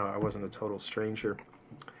 I wasn't a total stranger.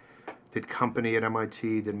 did company at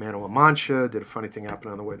MIT, did Man of La Mancha, did a funny thing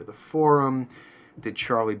happened on the way to the Forum, did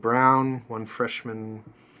Charlie Brown one freshman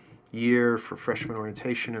year for freshman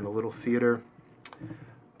orientation in the Little Theater.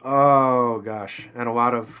 Oh gosh, and a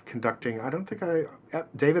lot of conducting. I don't think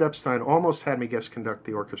David Epstein almost had me guest conduct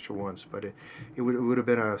the orchestra once, but it would have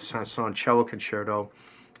been a Saint-Saëns cello concerto,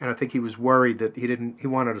 and I think he was worried that he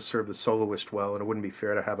wanted to serve the soloist well, and it wouldn't be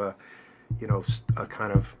fair to have a a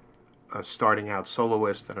kind of a starting out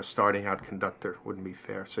soloist and a starting out conductor. Wouldn't be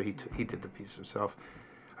fair, so he did the piece himself.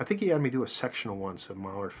 I think he had me do a sectional once of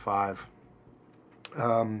Mahler 5,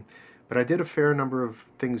 but I did a fair number of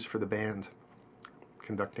things for the band.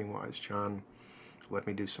 Conducting wise, John let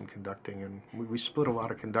me do some conducting, and we split a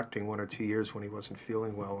lot of conducting 1 or 2 years when he wasn't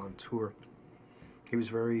feeling well on tour. He was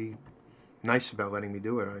very nice about letting me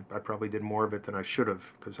do it. I probably did more of it than I should have,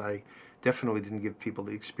 because I definitely didn't give people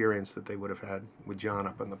the experience that they would have had with John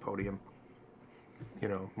up on the podium. You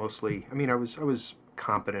know, mostly, I mean, I was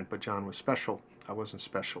competent, but John was special. I wasn't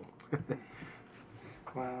special.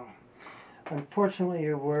 Wow.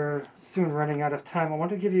 Unfortunately, we're soon running out of time. I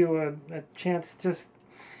want to give you a chance, just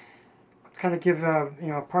kind of give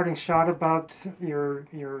a parting shot about your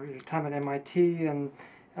time at MIT, and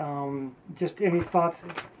just any thoughts,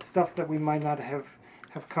 stuff that we might not have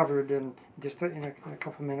covered, in just in a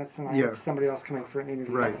couple minutes. And I have somebody else coming for an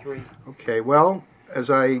interview at 3. Okay. Well, as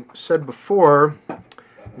I said before,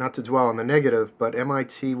 not to dwell on the negative, but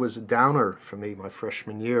MIT was a downer for me my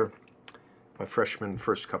freshman year, my freshman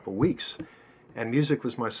first couple weeks. And music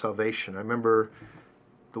was my salvation. I remember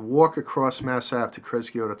the walk across Mass Ave to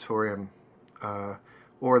Kresge Auditorium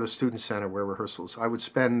or the Student Center where rehearsals. I would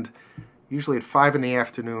spend usually at 5 in the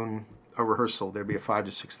afternoon a rehearsal. There'd be a 5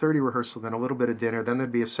 to 6:30 rehearsal, then a little bit of dinner, then there'd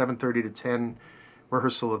be a 7:30 to 10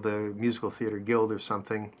 rehearsal of the Musical Theater Guild or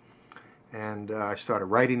something. And I started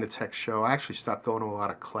writing the text show. I actually stopped going to a lot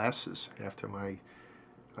of classes after my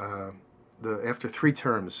after 3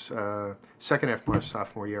 terms, second after my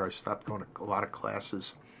sophomore year, I stopped going to a lot of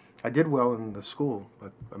classes. I did well in the school,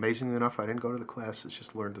 but amazingly enough, I didn't go to the classes,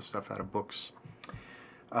 just learned the stuff out of books.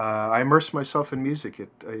 I immersed myself in music. It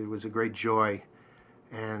was a great joy,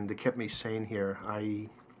 and it kept me sane here.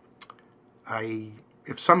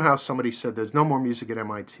 If somehow somebody said there's no more music at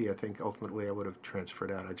MIT, I think ultimately I would have transferred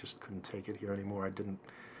out. I just couldn't take it here anymore. I didn't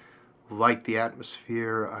like the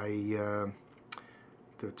atmosphere.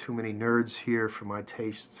 There were too many nerds here for my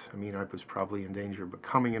taste. I mean, I was probably in danger of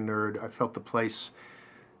becoming a nerd. I felt the place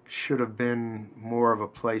should have been more of a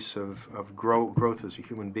place of growth as a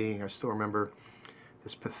human being. I still remember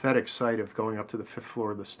this pathetic sight of going up to the 5th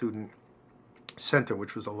floor of the student center,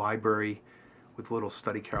 which was a library with little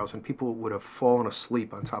study carrels, and people would have fallen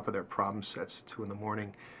asleep on top of their problem sets at 2 in the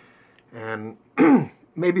morning. And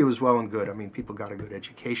maybe it was well and good. I mean, people got a good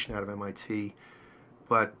education out of MIT,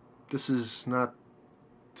 but this is not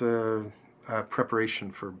preparation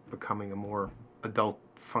for becoming a more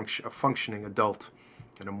functioning adult,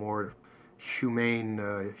 and a more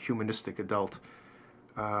humane, humanistic adult.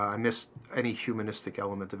 I missed any humanistic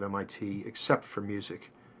element of MIT except for music.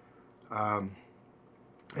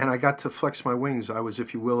 And I got to flex my wings. I was,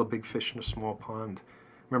 if you will, a big fish in a small pond. I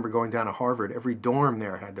remember going down to Harvard. Every dorm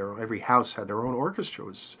there had their own, every house had their own orchestra. It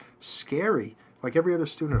was scary. Like every other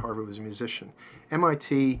student at Harvard was a musician.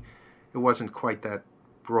 MIT, it wasn't quite that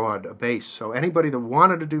broad a base, so anybody that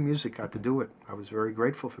wanted to do music got to do it. I was very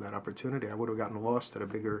grateful for that opportunity. I would have gotten lost at a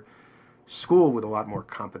bigger school with a lot more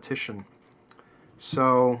competition.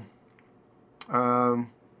 So the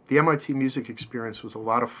MIT music experience was a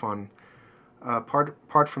lot of fun.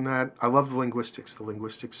 Apart from that, I love the linguistics. The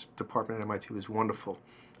linguistics department at MIT was wonderful,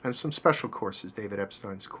 and some special courses, David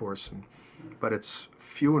Epstein's course, but it's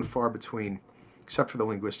few and far between, except for the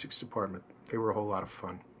linguistics department. They were a whole lot of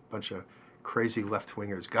fun. A bunch of crazy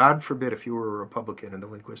left-wingers. God forbid if you were a Republican in the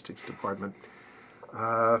linguistics department.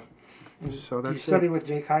 So that's it. Did you study with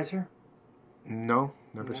Jay Kaiser? No,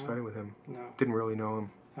 never studied with him. No. Didn't really know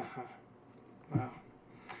him. Wow.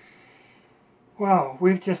 Well,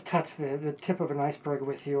 we've just touched the tip of an iceberg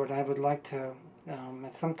with you, and I would like to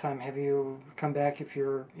at some time have you come back if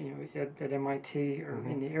you're at MIT or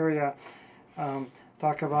in the area,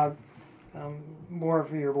 talk about more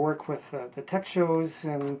of your work with the tech shows,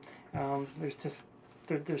 and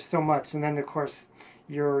there's so much, and then of course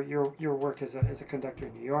your work as a conductor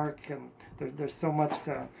in New York, and there's so much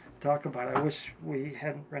to talk about. I wish we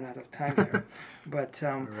hadn't run out of time here, but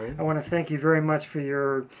Right. I want to thank you very much for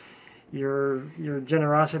your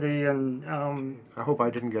generosity, and I hope I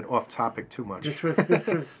didn't get off topic too much. this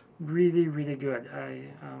was really, really good. I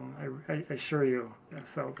assure you.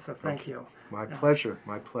 So thank you. My pleasure.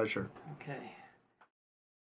 My pleasure. Okay.